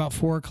go in about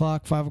 4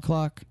 o'clock, 5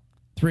 o'clock,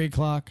 3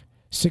 o'clock,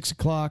 6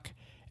 o'clock,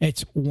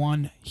 it's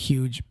one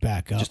huge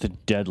backup. Just a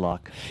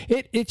deadlock.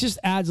 It just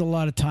adds a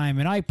lot of time.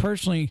 And I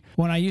personally,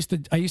 when I used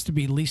to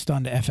be leased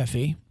onto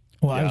FFE.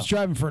 Well, I was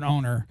driving for an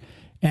owner,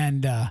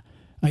 and I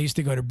used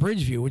to go to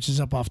Bridgeview, which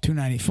is up off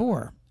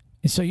 294.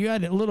 And so you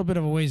had a little bit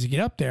of a ways to get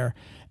up there.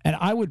 And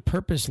I would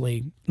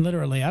purposely,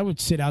 literally, I would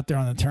sit out there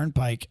on the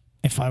turnpike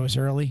if I was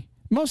early.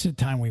 Most of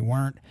the time we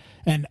weren't.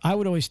 And I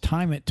would always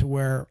time it to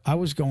where I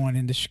was going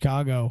into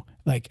Chicago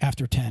like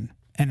after 10.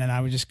 And then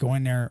I would just go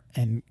in there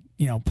and,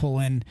 pull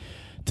in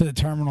to the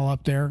terminal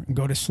up there and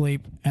go to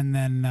sleep and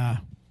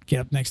then get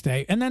up next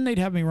day. And then they'd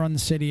have me run the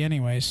city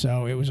anyway.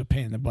 So it was a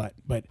pain in the butt.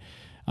 But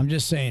I'm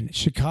just saying,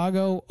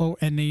 Chicago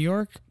and New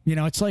York,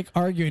 it's like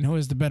arguing who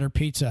has the better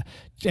pizza.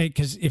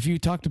 Because if you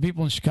talk to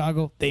people in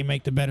Chicago, they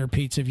make the better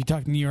pizza. If you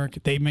talk to New York,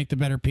 they make the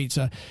better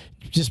pizza.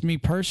 Just me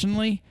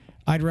personally,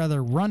 I'd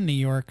rather run New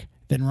York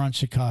than run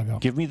Chicago.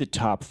 Give me the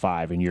top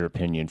 5, in your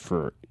opinion,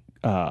 for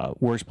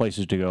worst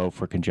places to go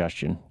for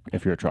congestion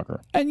if you're a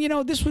trucker. And,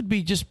 this would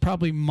be just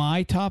probably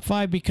my top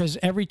 5 because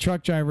every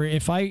truck driver, in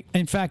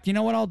fact, you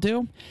know what I'll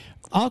do?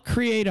 I'll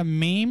create a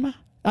meme.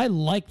 I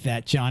like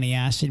that, Johnny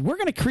Acid. We're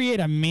going to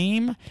create a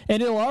meme,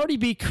 and it'll already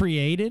be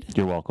created.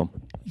 You're welcome.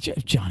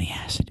 Johnny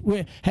Acid.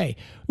 We're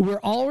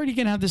already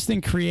going to have this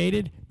thing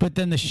created, but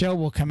then the show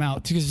will come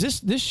out.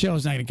 Because this show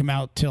is not going to come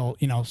out till,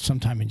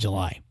 sometime in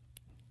July,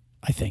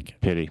 I think.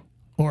 Pity.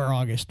 Or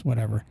August,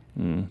 whatever.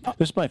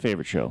 This is my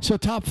favorite show. So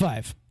top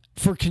 5.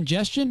 For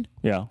congestion,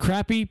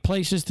 crappy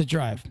places to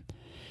drive.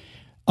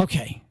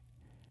 Okay.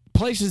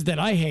 Places that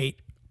I hate,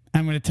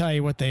 I'm going to tell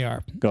you what they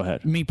are. Go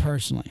ahead. Me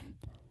personally.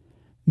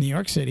 New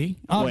York City.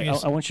 Wait,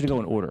 I want you to go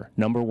in order.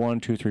 Number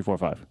 1, 2, 3, 4,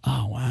 5.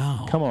 Oh,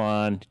 wow. Come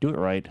on. Do it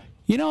right.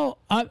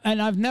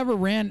 I've never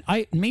ran,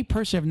 me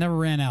personally, I've never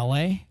ran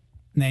L.A.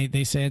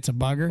 They say it's a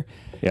bugger.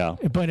 Yeah.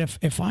 But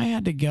if I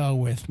had to go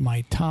with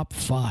my top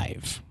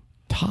 5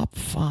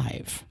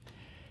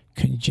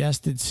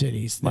 congested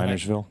cities.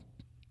 Minersville?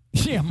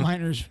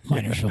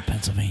 Minersville,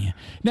 Pennsylvania.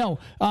 No,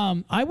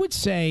 I would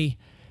say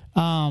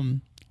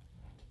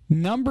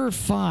number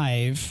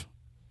 5,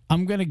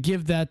 I'm going to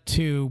give that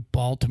to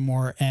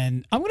Baltimore,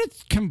 and I'm going to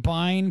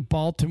combine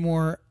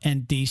Baltimore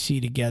and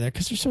D.C. together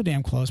because they're so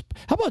damn close.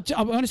 How about,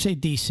 I'm going to say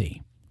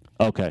D.C.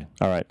 Okay,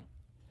 all right.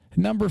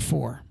 Number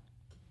 4.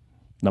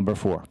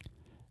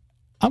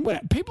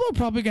 People are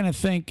probably going to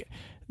think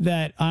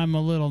that I'm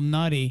a little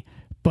nutty,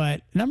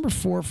 but number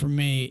 4 for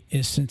me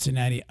is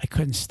Cincinnati. I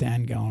couldn't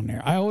stand going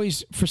there. I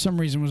always, for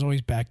some reason, was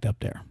always backed up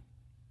there.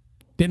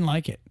 Didn't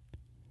like it.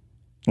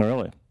 Oh,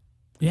 really?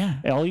 Yeah.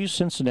 All you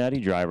Cincinnati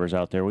drivers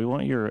out there, we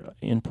want your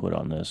input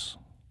on this.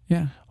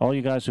 Yeah. All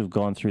you guys who've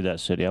gone through that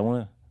city,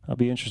 I'll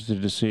be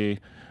interested to see.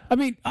 I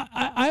mean,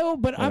 I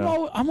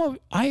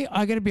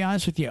got to be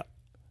honest with you.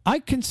 I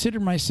consider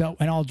myself,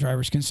 and all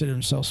drivers consider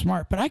themselves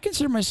smart, but I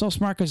consider myself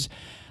smart because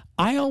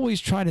I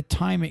always try to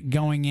time it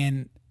going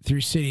in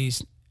through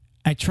cities.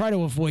 I try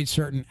to avoid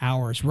certain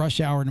hours,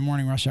 rush hour in the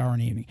morning, rush hour in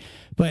the evening.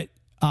 But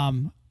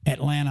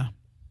Atlanta.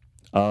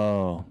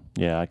 Oh,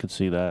 yeah, I could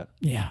see that.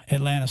 Yeah,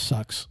 Atlanta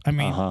sucks. I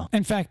mean,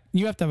 in fact,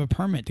 you have to have a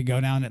permit to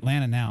go down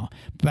Atlanta now.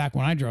 Back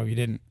when I drove, you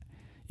didn't.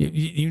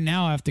 You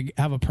now have to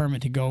have a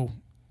permit to go.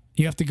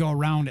 You have to go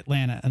around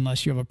Atlanta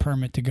unless you have a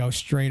permit to go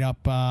straight up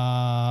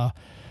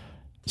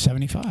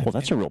 75. Well,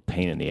 that's a real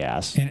pain in the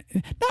ass.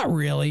 Not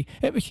really.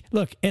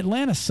 Look,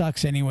 Atlanta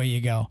sucks any way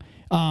you go.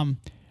 And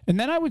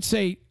then I would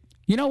say,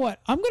 you know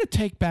what? I'm going to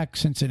take back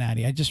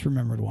Cincinnati. I just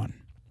remembered one.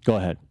 Go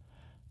ahead.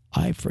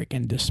 I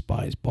freaking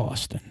despise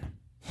Boston.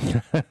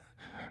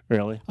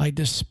 Really? I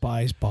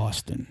despise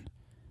Boston.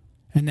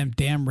 And them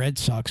damn Red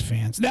Sox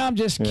fans. No, I'm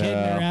just kidding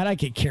around. I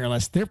could care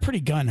less. They're pretty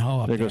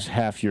gun-ho up there. There goes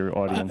half your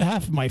audience.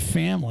 Half of my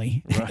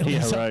family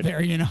lives up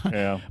there,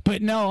 Yeah.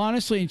 But no,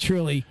 honestly and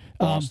truly,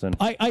 Boston.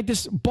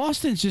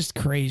 Boston's just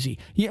crazy.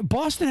 Yeah,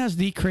 Boston has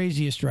the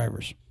craziest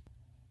drivers.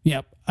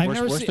 Yep.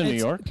 Worse than New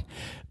York?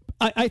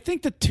 I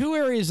think the 2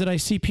 areas that I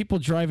see people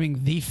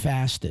driving the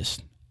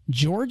fastest,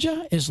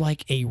 Georgia is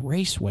like a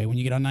raceway when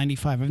you get on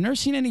 95. I've never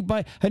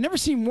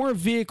seen more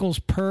vehicles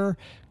per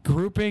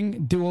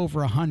grouping do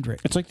over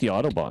 100. It's like the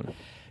Autobahn.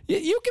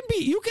 You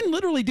can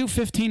literally do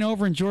 15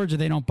 over in Georgia.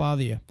 They don't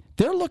bother you.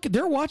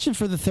 They're watching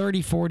for the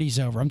 30, 40s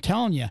over. I'm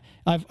telling you,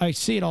 I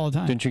see it all the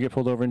time. Didn't you get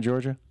pulled over in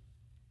Georgia?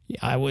 Yeah,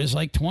 I was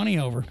like 20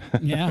 over.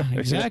 Yeah,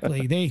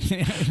 exactly.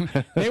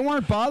 They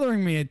weren't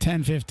bothering me at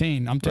 10,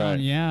 15. I'm telling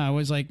you, I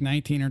was like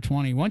 19 or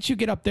 20. Once you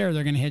get up there,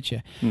 they're going to hit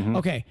you. Mm-hmm.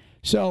 Okay,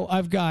 so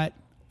I've got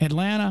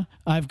Atlanta,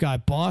 I've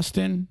got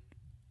Boston,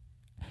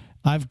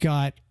 I've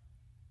got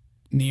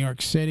New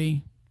York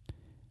City,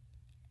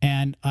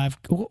 and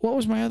what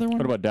was my other one?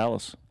 What about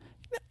Dallas?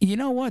 You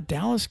know what?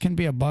 Dallas can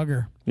be a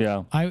bugger.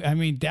 Yeah. I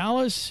mean,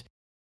 Dallas,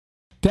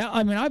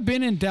 I've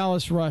been in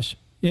Dallas Rush.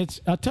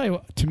 I'll tell you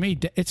what, to me,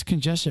 it's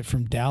congested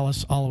from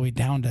Dallas all the way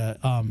down to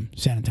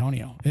San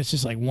Antonio. It's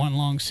just like one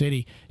long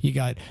city. You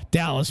got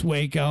Dallas,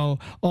 Waco,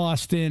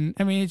 Austin.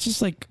 I mean, it's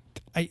just like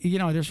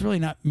there's really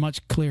not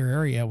much clear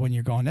area when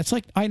you're going. That's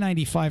like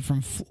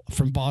I-95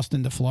 from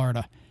Boston to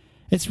Florida.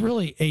 It's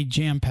really a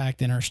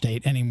jam-packed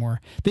interstate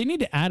anymore. They need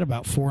to add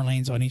about 4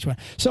 lanes on each one.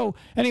 So,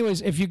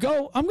 anyways, if you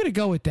go, I'm going to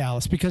go with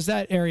Dallas because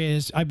that area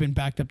I've been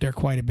backed up there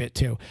quite a bit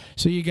too.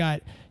 So you've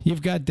got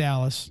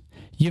Dallas,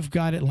 you've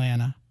got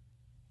Atlanta,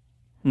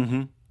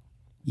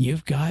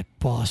 you've got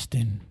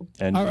Boston.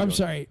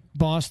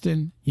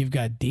 Boston. You've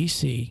got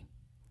D.C.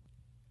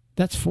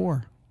 That's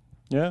 4.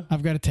 Yeah.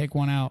 I've got to take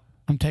one out.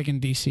 I'm taking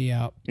DC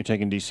out. You're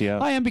taking DC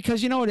out. I am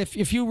because you know what?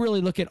 If you really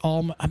look at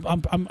all,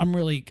 I'm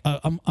really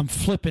I'm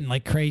flipping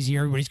like crazy.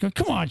 Everybody's going,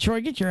 come on,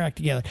 Troy, get your act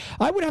together.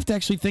 I would have to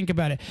actually think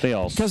about it. They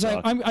all because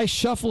I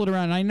shuffle it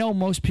around. And I know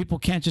most people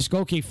can't just go,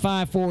 okay,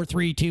 5, 4,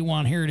 3, 2,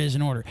 1. Here it is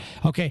in order.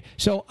 Okay,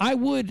 so I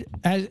would,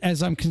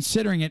 as I'm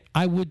considering it,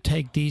 I would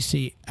take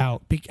DC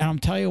out. And I'll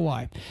tell you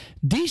why.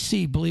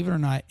 DC, believe it or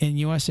not, in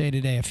USA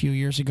Today a few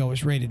years ago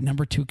was rated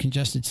number 2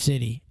 congested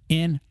city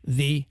in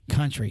the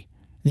country.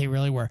 They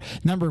really were.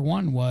 Number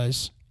 1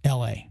 was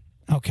L.A.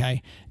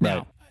 Okay.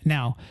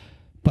 Now,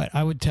 but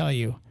I would tell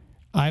you,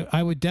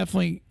 I would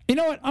definitely. You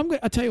know what?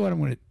 I'll tell you what I'm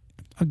going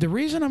to. The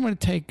reason I'm going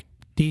to take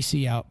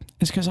D.C. out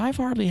is because I've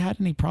hardly had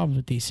any problems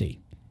with D.C.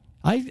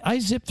 I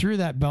zipped through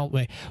that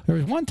beltway. There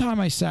was one time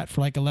I sat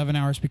for like 11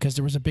 hours because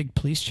there was a big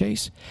police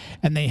chase,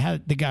 and they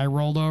had the guy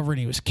rolled over and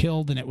he was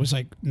killed, and it was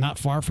like not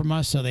far from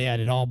us, so they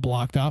had it all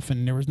blocked off,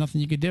 and there was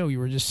nothing you could do. You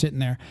were just sitting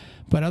there.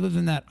 But other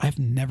than that, I've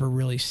never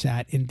really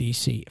sat in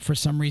D.C. For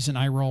some reason,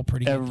 I roll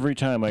pretty good. Every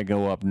time I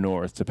go up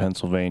north to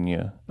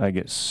Pennsylvania, I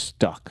get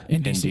stuck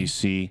in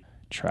D.C.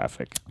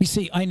 traffic. You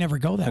see, I never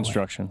go that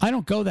Construction. way. I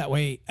don't go that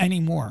way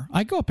anymore.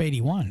 I go up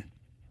 81.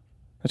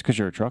 That's because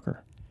you're a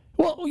trucker.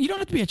 Well, you don't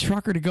have to be a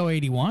trucker to go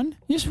 81.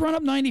 You just run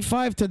up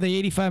 95 to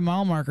the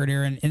 85-mile marker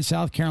there in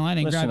South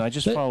Carolina. Listen, I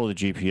just follow the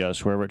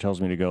GPS. Wherever it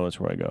tells me to go, that's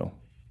where I go.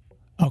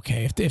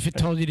 Okay. If it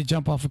told you to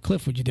jump off a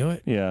cliff, would you do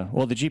it? Yeah.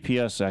 Well, the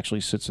GPS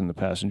actually sits in the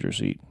passenger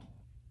seat.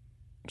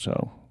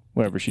 So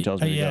wherever she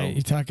tells me to go. Yeah,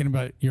 you're talking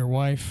about your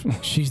wife.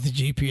 She's the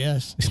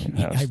GPS.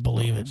 I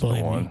believe it.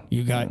 Believe me.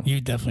 You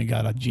definitely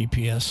got a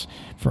GPS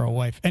for a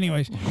wife.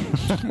 Anyways,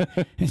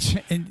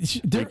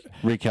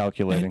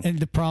 recalculating. And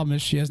the problem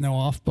is she has no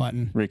off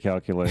button.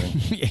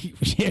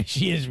 Recalculating. Yeah,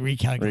 she is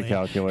recalculating.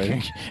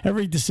 Recalculating.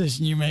 Every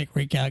decision you make,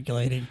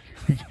 recalculating.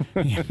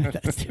 Yeah,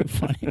 that's too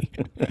funny.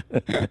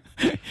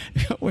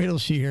 Wait till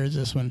she hears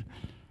this one.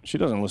 She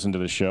doesn't listen to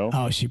the show.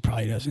 Oh, she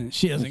probably doesn't.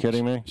 She doesn't. Are you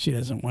kidding me? She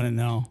doesn't want to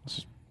know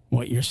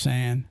what you're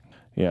saying.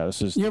 Yeah,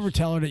 this is. You ever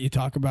tell her that you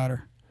talk about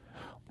her?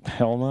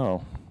 Hell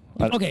no.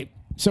 Okay,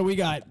 so we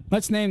got.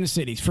 Let's name the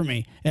cities for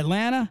me: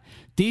 Atlanta,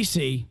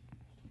 D.C.,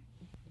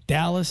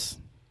 Dallas,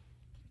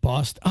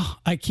 Boston. Oh,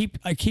 I keep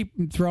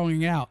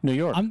throwing it out. New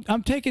York.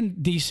 I'm taking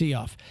D.C.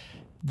 off.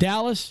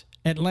 Dallas,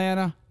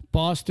 Atlanta,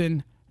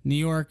 Boston, New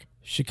York,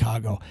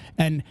 Chicago,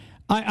 and.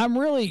 I'm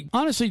really,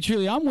 honestly,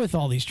 truly, I'm with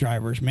all these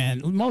drivers, man.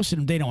 Most of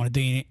them, they don't want to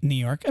do New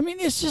York. I mean,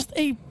 it's just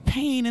a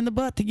pain in the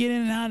butt to get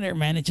in and out of there,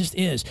 man. It just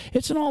is.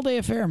 It's an all-day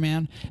affair,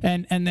 man.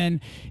 And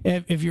then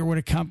if you're with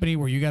a company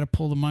where you got to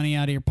pull the money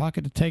out of your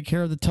pocket to take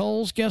care of the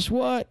tolls, guess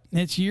what?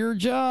 It's your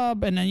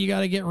job, and then you got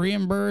to get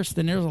reimbursed,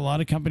 and there's a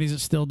lot of companies that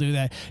still do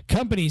that.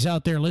 Companies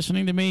out there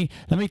listening to me,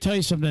 let me tell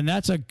you something.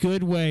 That's a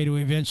good way to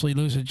eventually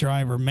lose a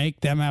driver. Make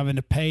them having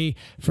to pay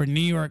for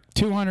New York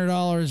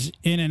 $200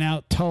 in and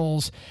out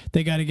tolls.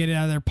 They got to get it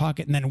out of their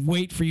pocket and then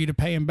wait for you to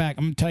pay them back.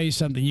 I'm going to tell you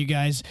something. You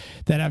guys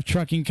that have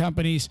trucking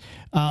companies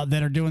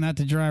that are doing that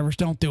to drivers,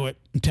 don't do it.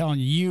 I'm telling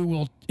you, you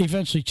will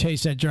eventually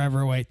chase that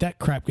driver away. That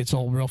crap gets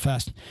old real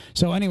fast.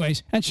 So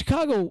anyways, and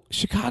Chicago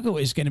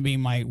is going to be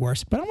my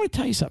worst. But I'm going to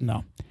tell you something,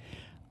 though.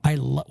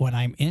 When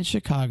I'm in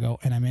Chicago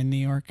and I'm in New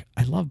York,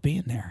 I love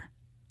being there.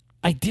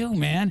 I do,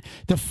 man.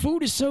 The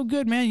food is so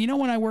good, man. You know,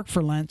 when I worked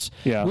for Lentz,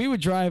 we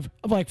would drive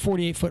like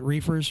 48-foot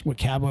reefers with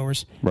cab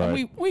overs.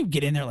 Right. And we'd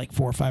get in there like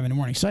 4 or 5 in the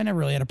morning. So I never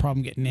really had a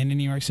problem getting into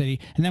New York City.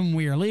 And then when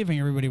we were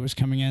leaving, everybody was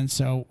coming in.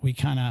 So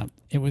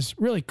it was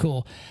really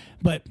cool.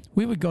 But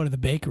we would go to the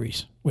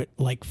bakeries with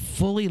like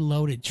fully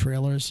loaded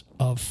trailers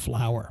of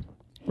flour.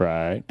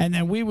 Right. And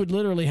then we would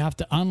literally have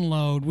to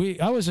unload.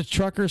 I was a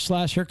trucker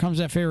 / here comes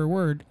that favorite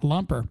word,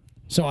 lumper.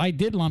 So I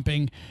did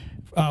lumping.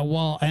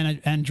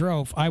 And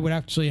drove. I would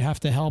actually have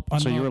to help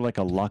unload. So you were like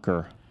a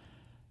lucker.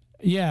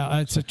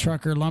 Yeah, it's a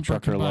trucker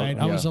lumper combined.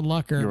 I was a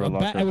lucker. You were a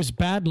lucker. I was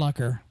bad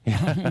lucker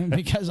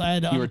because I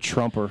had. You were a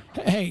trumper.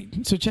 Hey,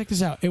 so check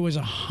this out. It was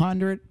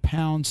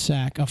 100-pound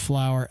sack of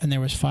flour, and there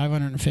was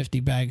 550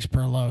 bags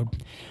per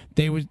load.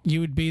 You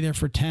would be there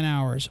for 10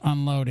 hours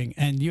unloading,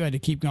 and you had to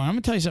keep going. I'm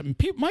gonna tell you something.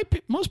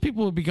 Most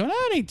people would be going,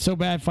 "Oh, it ain't so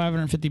bad,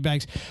 550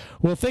 bags."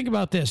 Well, think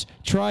about this.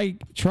 Try.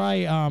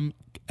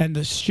 And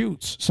the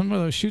chutes, some of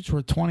those chutes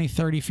were 20,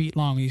 30 feet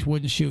long, these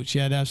wooden chutes. You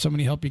had to have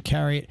somebody help you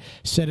carry it,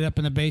 set it up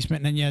in the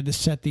basement, and then you had to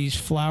set these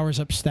flowers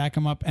up, stack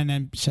them up, and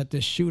then set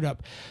this chute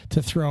up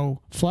to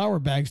throw flour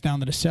bags down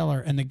to the cellar.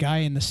 And the guy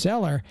in the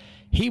cellar,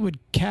 he would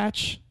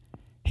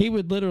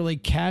literally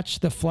catch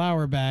the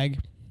flour bag,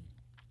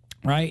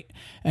 right?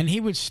 And he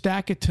would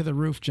stack it to the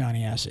roof,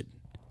 Johnny Acid.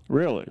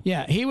 Really?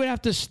 Yeah, he would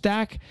have to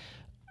stack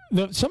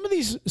some of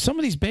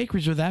these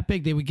bakeries are that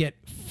big. They would get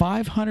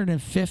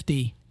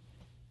 550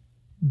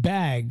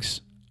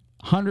 bags,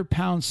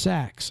 100-pound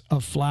sacks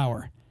of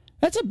flour.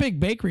 That's a big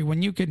bakery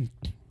when you can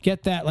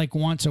get that like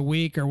once a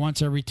week or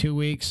once every 2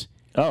 weeks.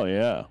 Oh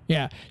yeah.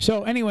 Yeah.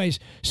 So anyways,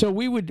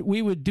 we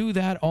would do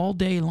that all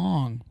day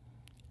long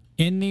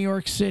in New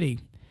York City.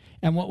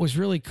 And what was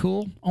really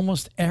cool,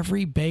 almost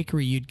every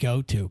bakery you'd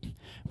go to,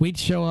 we'd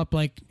show up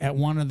like at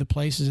one of the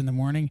places in the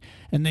morning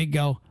and they'd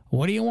go,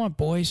 "What do you want,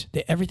 boys?"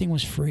 Everything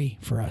was free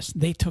for us.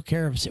 They took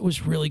care of us. It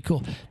was really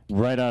cool.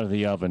 Right out of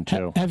the oven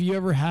too. Have you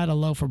ever had a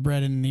loaf of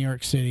bread in New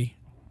York City?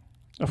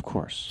 Of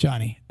course.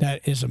 Johnny,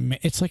 that is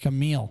it's like a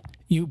meal.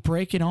 You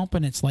break it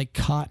open, it's like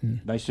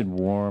cotton. Nice and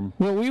warm.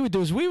 What we would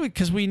do is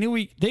because we knew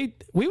we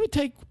would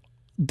take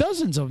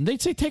dozens of them.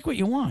 They'd say, "Take what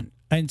you want."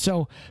 And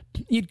so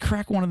you'd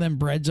crack one of them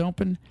breads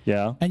open.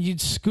 Yeah. And you'd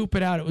scoop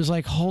it out. It was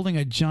like holding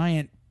a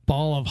giant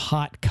ball of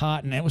hot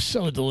cotton. It was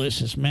so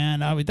delicious, man.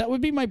 That would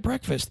be my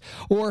breakfast.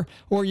 Or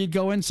you'd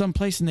go in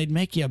someplace and they'd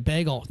make you a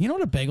bagel. You know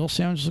what a bagel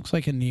sandwich looks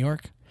like in New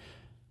York?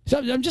 So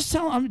I'm just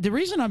telling. The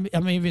reason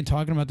I'm even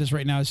talking about this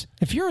right now is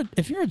if you're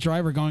a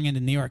driver going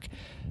into New York,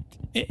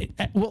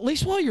 well, at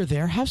least while you're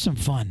there, have some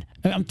fun.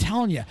 I'm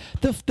telling you,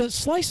 the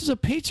slices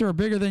of pizza are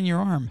bigger than your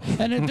arm,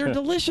 and they're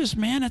delicious,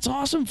 man. It's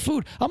awesome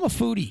food. I'm a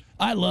foodie.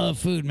 I love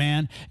food,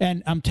 man.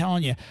 And I'm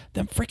telling you,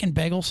 them freaking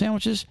bagel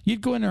sandwiches. You'd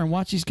go in there and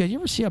watch these guys. You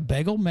ever see a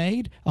bagel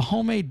made? A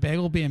homemade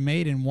bagel being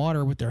made in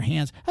water with their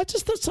hands.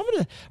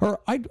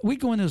 We'd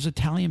go in those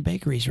Italian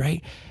bakeries,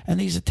 right? And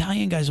these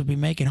Italian guys would be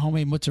making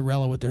homemade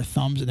mozzarella with their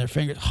thumbs and their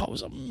fingers. Oh, it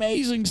was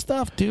amazing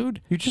stuff,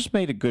 dude. You just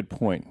made a good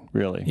point,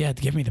 really. Yeah,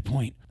 give me the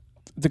point.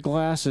 The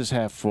glass is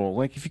half full.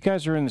 Like if you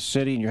guys are in the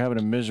city and you're having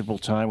a miserable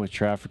time with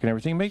traffic and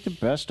everything, make the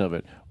best of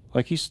it.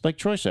 Like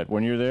Troy said,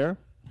 when you're there,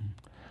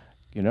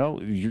 you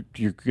know,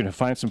 you're going to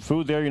find some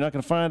food there. You're not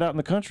going to find it out in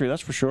the country,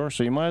 that's for sure.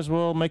 So you might as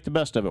well make the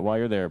best of it while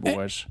you're there,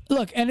 boys.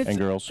 And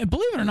girls.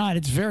 Believe it or not,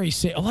 it's very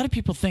safe. A lot of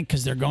people think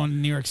because they're going to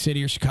New York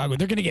City or Chicago,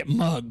 they're going to get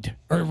mugged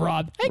or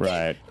robbed. Hey,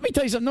 right. Let me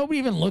tell you something. Nobody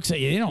even looks at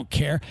you. They don't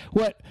care.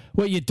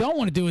 What you don't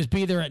want to do is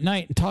be there at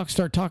night and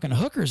start talking to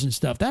hookers and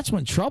stuff. That's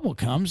when trouble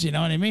comes. You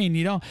know what I mean?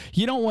 You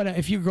don't want to.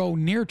 If you go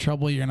near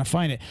trouble, you're going to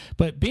find it.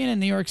 But being in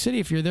New York City,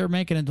 if you're there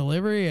making a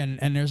delivery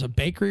and there's a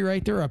bakery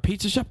right there, or a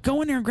pizza shop,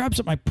 go in there and grab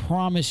something. I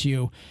promise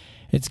you,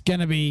 it's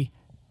going to be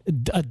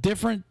a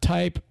different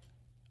type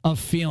of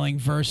feeling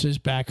versus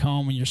back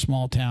home in your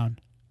small town.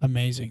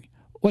 Amazing.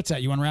 What's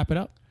that? You want to wrap it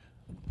up?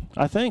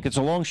 I think it's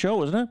a long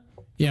show, isn't it?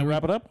 Yeah,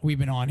 wrap it up. We've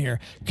been on here.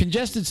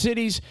 Congested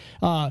cities,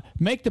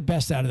 make the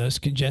best out of those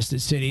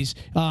congested cities.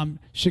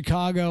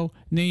 Chicago,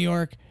 New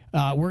York.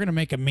 We're going to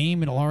make a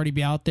meme. It'll already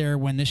be out there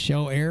when this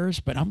show airs,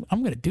 but I'm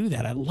going to do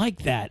that. I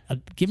like that.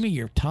 Give me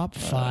your top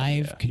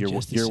 5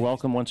 congested cities. You're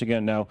welcome once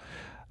again. Now,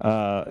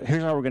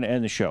 here's how we're going to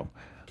end the show.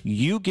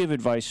 You give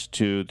advice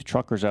to the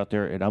truckers out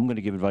there, and I'm going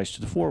to give advice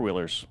to the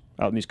four-wheelers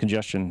out in these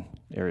congestion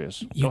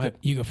areas. Go ahead.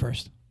 You go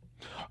first.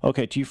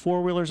 Okay, to you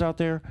four-wheelers out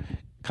there,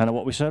 kind of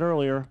what we said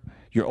earlier,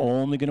 you're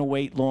only going to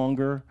wait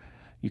longer.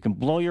 You can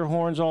blow your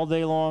horns all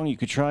day long. You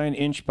could try and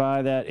inch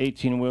by that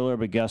 18-wheeler,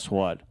 but guess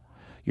what?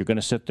 You're going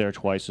to sit there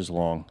twice as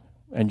long,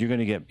 and you're going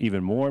to get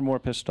even more and more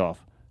pissed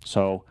off.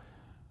 So,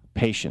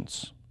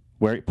 patience.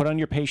 Put on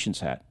your patience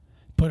hat.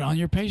 Put on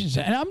your patience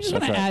hat. And I'm just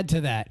going to add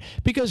to that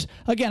because,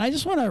 again, I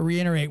just want to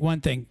reiterate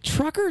one thing.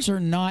 Truckers are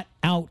not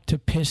out to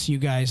piss you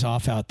guys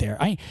off out there.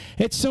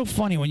 It's so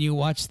funny when you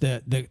watch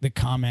the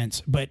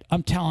comments, but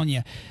I'm telling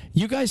you,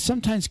 you guys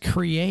sometimes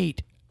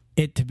create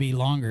it to be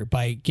longer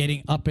by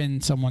getting up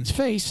in someone's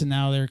face, and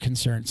now they're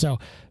concerned. So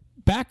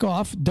back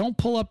off. Don't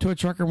pull up to a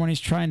trucker when he's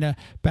trying to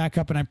back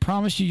up. And I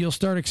promise you'll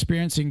start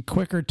experiencing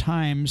quicker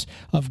times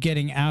of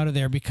getting out of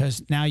there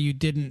because now you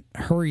didn't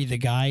hurry the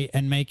guy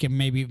and make him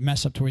maybe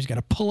mess up to where he's got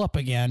to pull up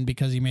again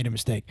because he made a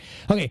mistake.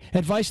 Okay,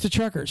 advice to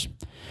truckers.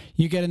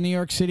 You get a New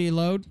York City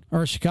load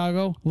or a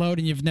Chicago load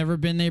and you've never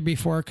been there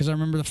before, because I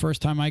remember the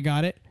first time I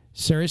got it.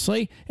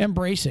 Seriously,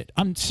 embrace it.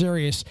 I'm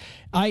serious.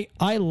 I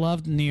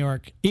loved New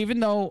York. Even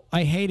though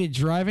I hated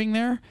driving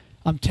there,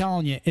 I'm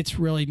telling you, it's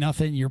really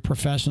nothing. You're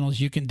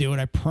professionals. You can do it.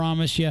 I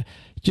promise you.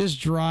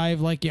 Just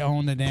drive like you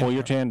own the damn. Pull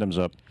your tandems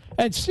up.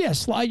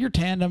 Slide your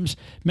tandems.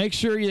 Make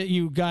sure that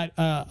you got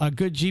a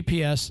good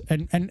GPS.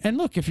 And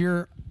look, if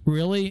you're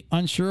really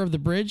unsure of the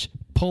bridge,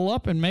 pull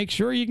up and make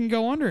sure you can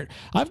go under it.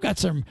 I've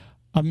got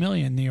a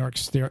million New York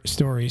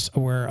stories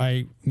where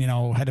I,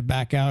 had to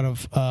back out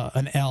of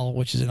an L,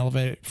 which is an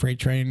elevated freight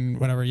train,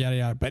 whatever, yada,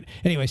 yada. But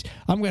anyways,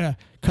 I'm going to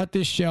cut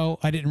this show.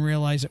 I didn't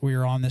realize that we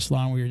were on this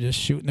long. We were just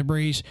shooting the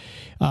breeze.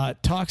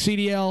 Talk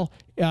CDL.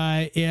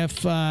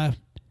 If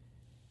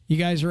you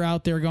guys are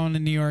out there going to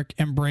New York,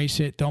 embrace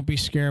it. Don't be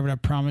scared, but I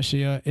promise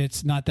you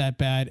it's not that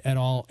bad at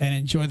all. And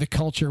enjoy the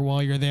culture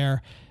while you're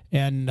there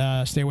and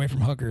stay away from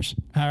hookers.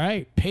 All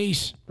right.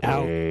 Peace.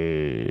 Out.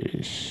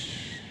 Peace.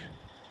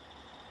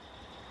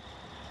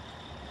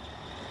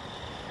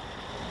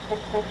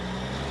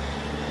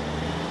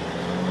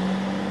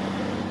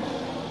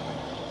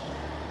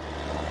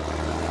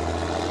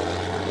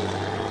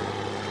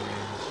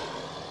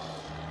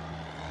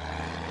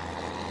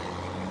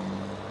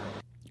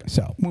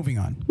 So, moving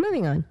on.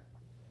 Moving on.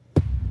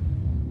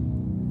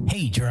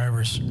 Hey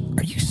drivers,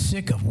 are you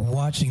sick of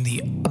watching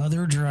the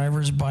other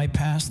drivers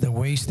bypass the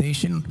weigh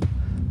station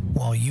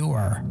while you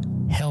are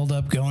held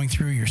up going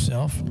through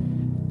yourself?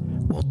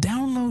 Well,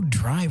 download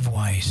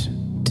Drivewyze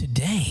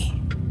today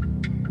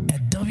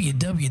at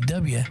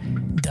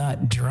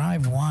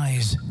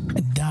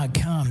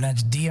www.drivewyze.com.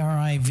 That's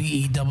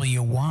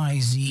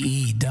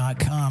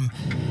DRIVEWYZE.com,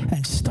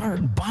 and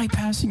start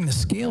bypassing the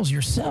scales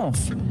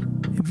yourself.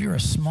 If you're a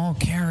small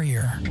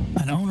carrier,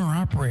 an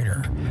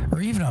owner-operator,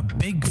 or even a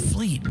big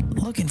fleet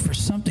looking for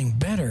something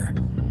better,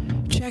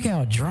 check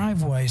out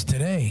Drivewyze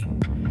today.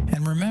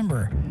 And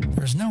remember,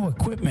 there's no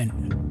equipment,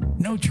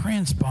 no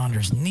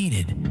transponders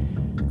needed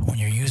when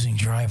you're using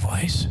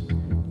Drivewyze.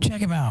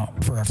 Check them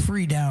out for a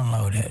free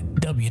download at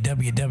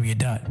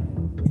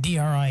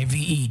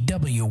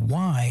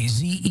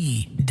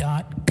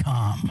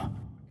www.drivewyze.com.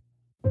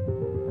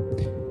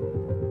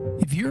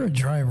 If you're a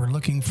driver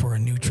looking for a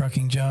new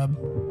trucking job,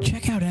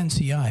 check out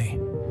NCI.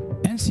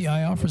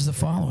 NCI offers the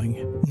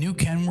following: new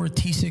Kenworth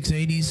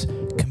T680s,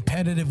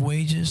 competitive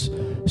wages,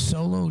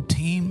 solo,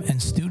 team,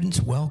 and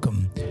students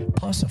welcome,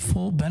 plus a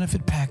full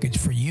benefit package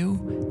for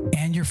you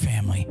and your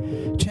family.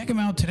 Check them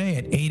out today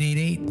at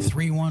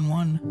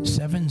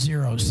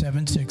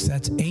 888-311-7076.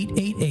 That's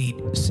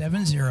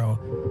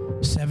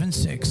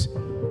 888-7076.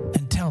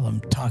 And tell them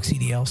Talk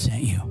CDL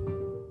sent you.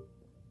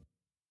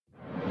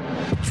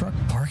 Truck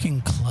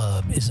Parking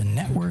Club is a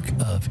network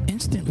of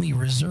instantly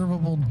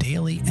reservable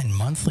daily and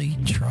monthly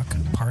truck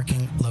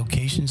parking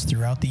locations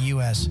throughout the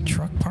U.S.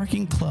 Truck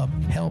Parking Club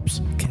helps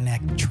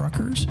connect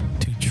truckers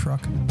to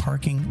truck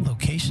parking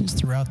locations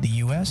throughout the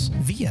U.S.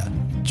 via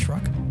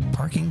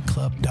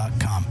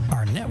truckparkingclub.com.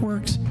 Our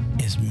networks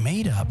is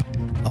made up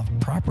of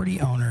property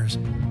owners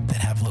that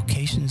have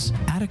locations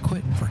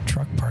adequate for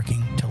truck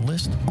parking to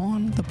list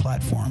on the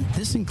platform.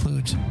 This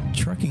includes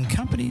trucking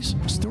companies,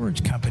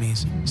 storage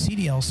companies,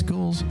 CDL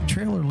schools,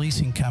 trailer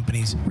leasing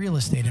companies, real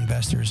estate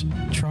investors,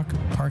 truck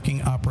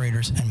parking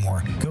operators, and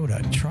more. Go to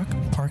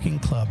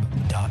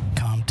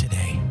truckparkingclub.com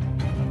today.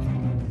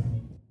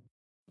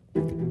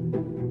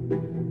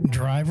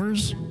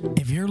 Drivers,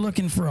 if you're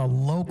looking for a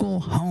local,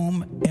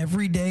 home,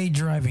 everyday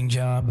driving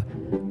job,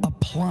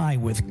 apply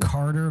with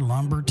Carter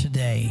Lumber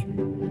today.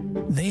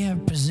 They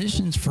have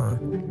positions for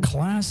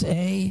Class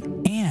A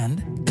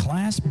and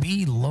Class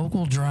B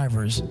local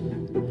drivers.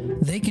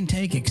 They can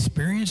take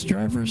experienced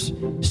drivers,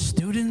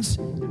 students,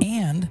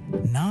 and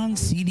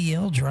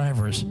non-CDL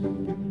drivers.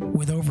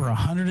 With over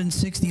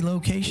 160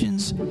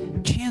 locations,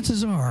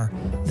 chances are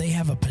they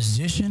have a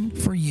position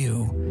for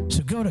you.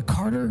 So go to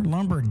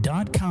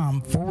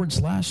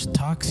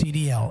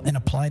carterlumber.com/talkcdl and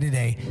apply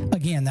today.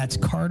 Again, that's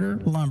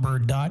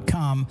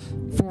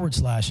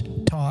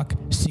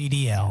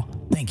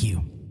carterlumber.com/talkcdl. Thank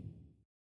you.